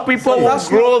lot of people will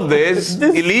grow this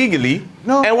illegally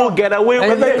and will get away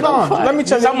with it. They can't. Let me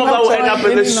tell you. Some of them will end up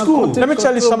in the school. Let me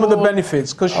tell you some of the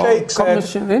benefits, because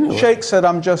Sheikh said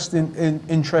I'm just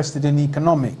interested in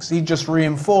economics. He's just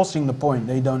reinforcing the point.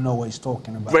 They don't know what he's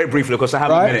talking about. Very briefly, because I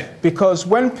have a minute. Because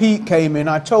when Pete came in,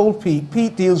 I told Pete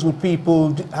deals with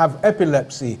people who have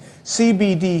epilepsy.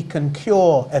 CBD can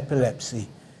cure epilepsy.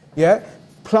 Yeah?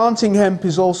 Planting hemp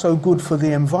is also good for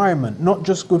the environment, not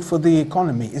just good for the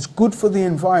economy. It's good for the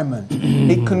environment.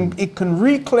 It can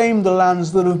reclaim the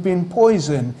lands that have been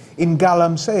poisoned in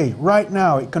Galamsey. Right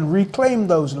now, it can reclaim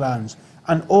those lands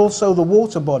and also the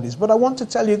water bodies. But I want to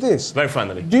tell you this. Very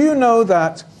finally. Do you know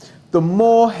that the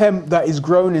more hemp that is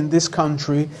grown in this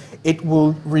country, it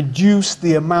will reduce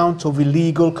the amount of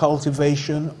illegal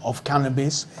cultivation of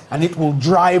cannabis, and it will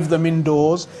drive them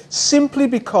indoors, simply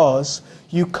because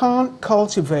you can't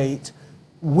cultivate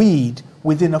weed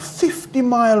within a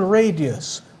 50-mile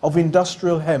radius of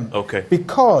industrial hemp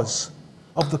because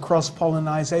of the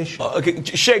cross-pollinization. Okay,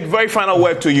 Sheikh, very final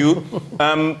word to you.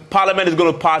 Parliament is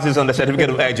going to pass this on the certificate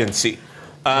of urgency.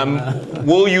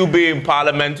 Will you be in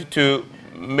Parliament to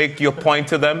make your point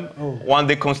to them when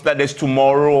they consider this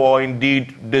tomorrow or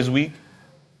indeed this week?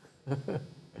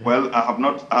 Well, I have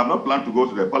not planned to go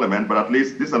to the Parliament, but at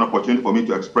least this is an opportunity for me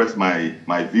to express my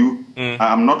view.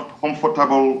 I am not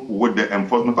comfortable with the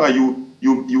enforcement.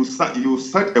 You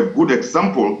set a good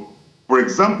example. For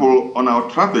example, on our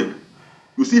traffic,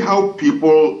 you see how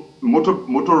people,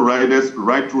 motor riders,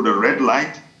 ride through the red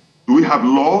light. Do we have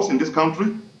laws in this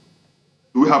country?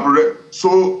 Do we have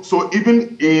so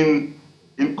even in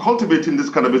cultivating this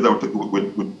cannabis that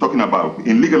we're talking about,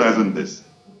 in legalizing this,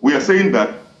 we are saying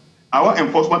that our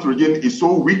enforcement regime is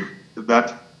so weak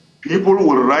that people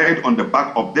will ride on the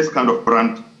back of this kind of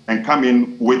brand and come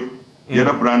in with the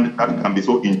other brand that can be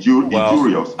so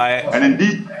injurious. And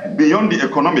indeed, beyond the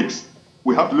economics,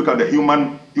 we have to look at the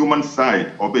human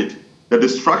side of it. The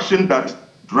destruction that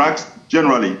drugs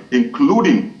generally,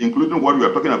 including what we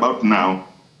are talking about now,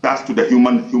 does to the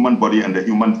human body and the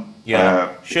human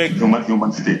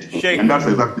human state. Sheikh, and that's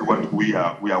exactly what we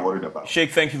are worried about. Sheikh,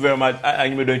 thank you very much.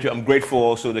 I'm grateful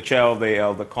also the chair of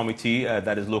the committee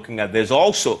that is looking at this.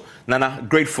 Also, Nana,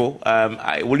 grateful.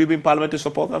 Will you be in Parliament to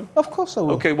support them? Of course I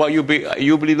will. Okay, well, you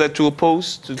believe that to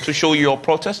oppose, to show your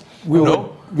protest?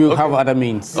 We'll have other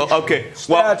means. Okay,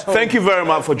 well, thank you very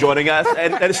much for joining us.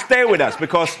 and stay with us,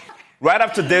 because right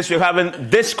after this, we're having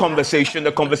this conversation,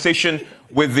 the conversation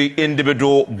with the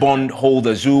individual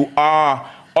bondholders who are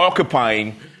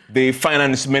occupying the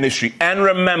finance ministry. And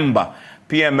remember,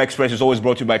 PM Express is always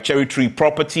brought to you by Cherry Tree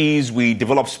Properties. We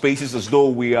develop spaces as though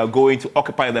we are going to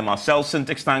occupy them ourselves.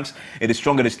 Syntax Tanks, it is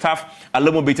strong, it is tough.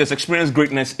 Alumni Beaters experience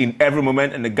greatness in every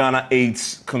moment, and the Ghana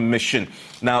AIDS Commission.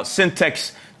 Now,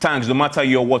 Syntax Tanks, no matter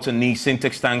your water needs,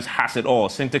 Syntax Tanks has it all.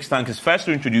 Syntax Tank is first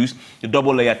to introduce the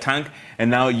double-layer tank,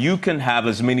 and now you can have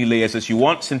as many layers as you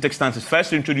want. Syntax Tanks is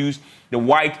first to introduce the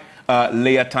white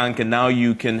layer tank, and now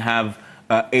you can have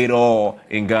it all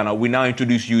in Ghana. We now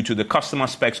introduce you to the customer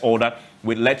specs order,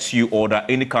 which lets you order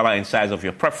any color and size of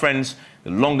your preference.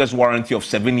 The longest warranty of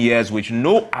 7 years, which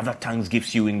no other tanks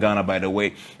gives you in Ghana, by the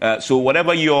way. So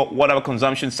whatever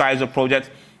consumption size of project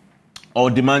or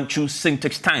demand, choose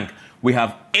Syntax Tank. We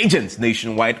have agents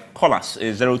nationwide. Call us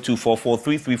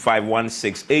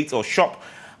 0244335168 or shop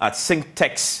at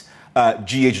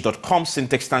syntexgh.com.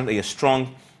 Syntax Tank, a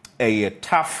strong, a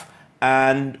tough,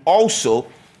 and also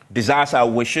desires our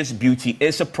wishes. Beauty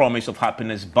is a promise of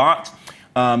happiness, but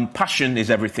passion is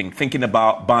everything. Thinking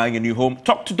about buying a new home,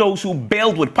 talk to those who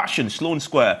build with passion. Sloan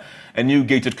Square, a new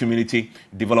gated community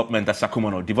development at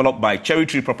Sakumano, developed by Cherry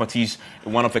Tree Properties,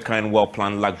 one of a kind,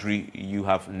 well-planned luxury you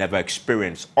have never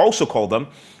experienced. Also call them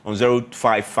on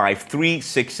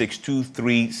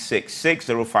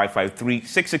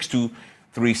 0553-662-366,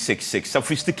 0553-662-366.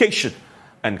 Sophistication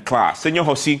and class. Senor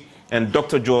Hossi and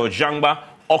Dr. George Jangba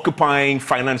occupying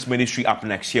finance ministry up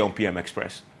next here on PM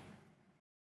Express.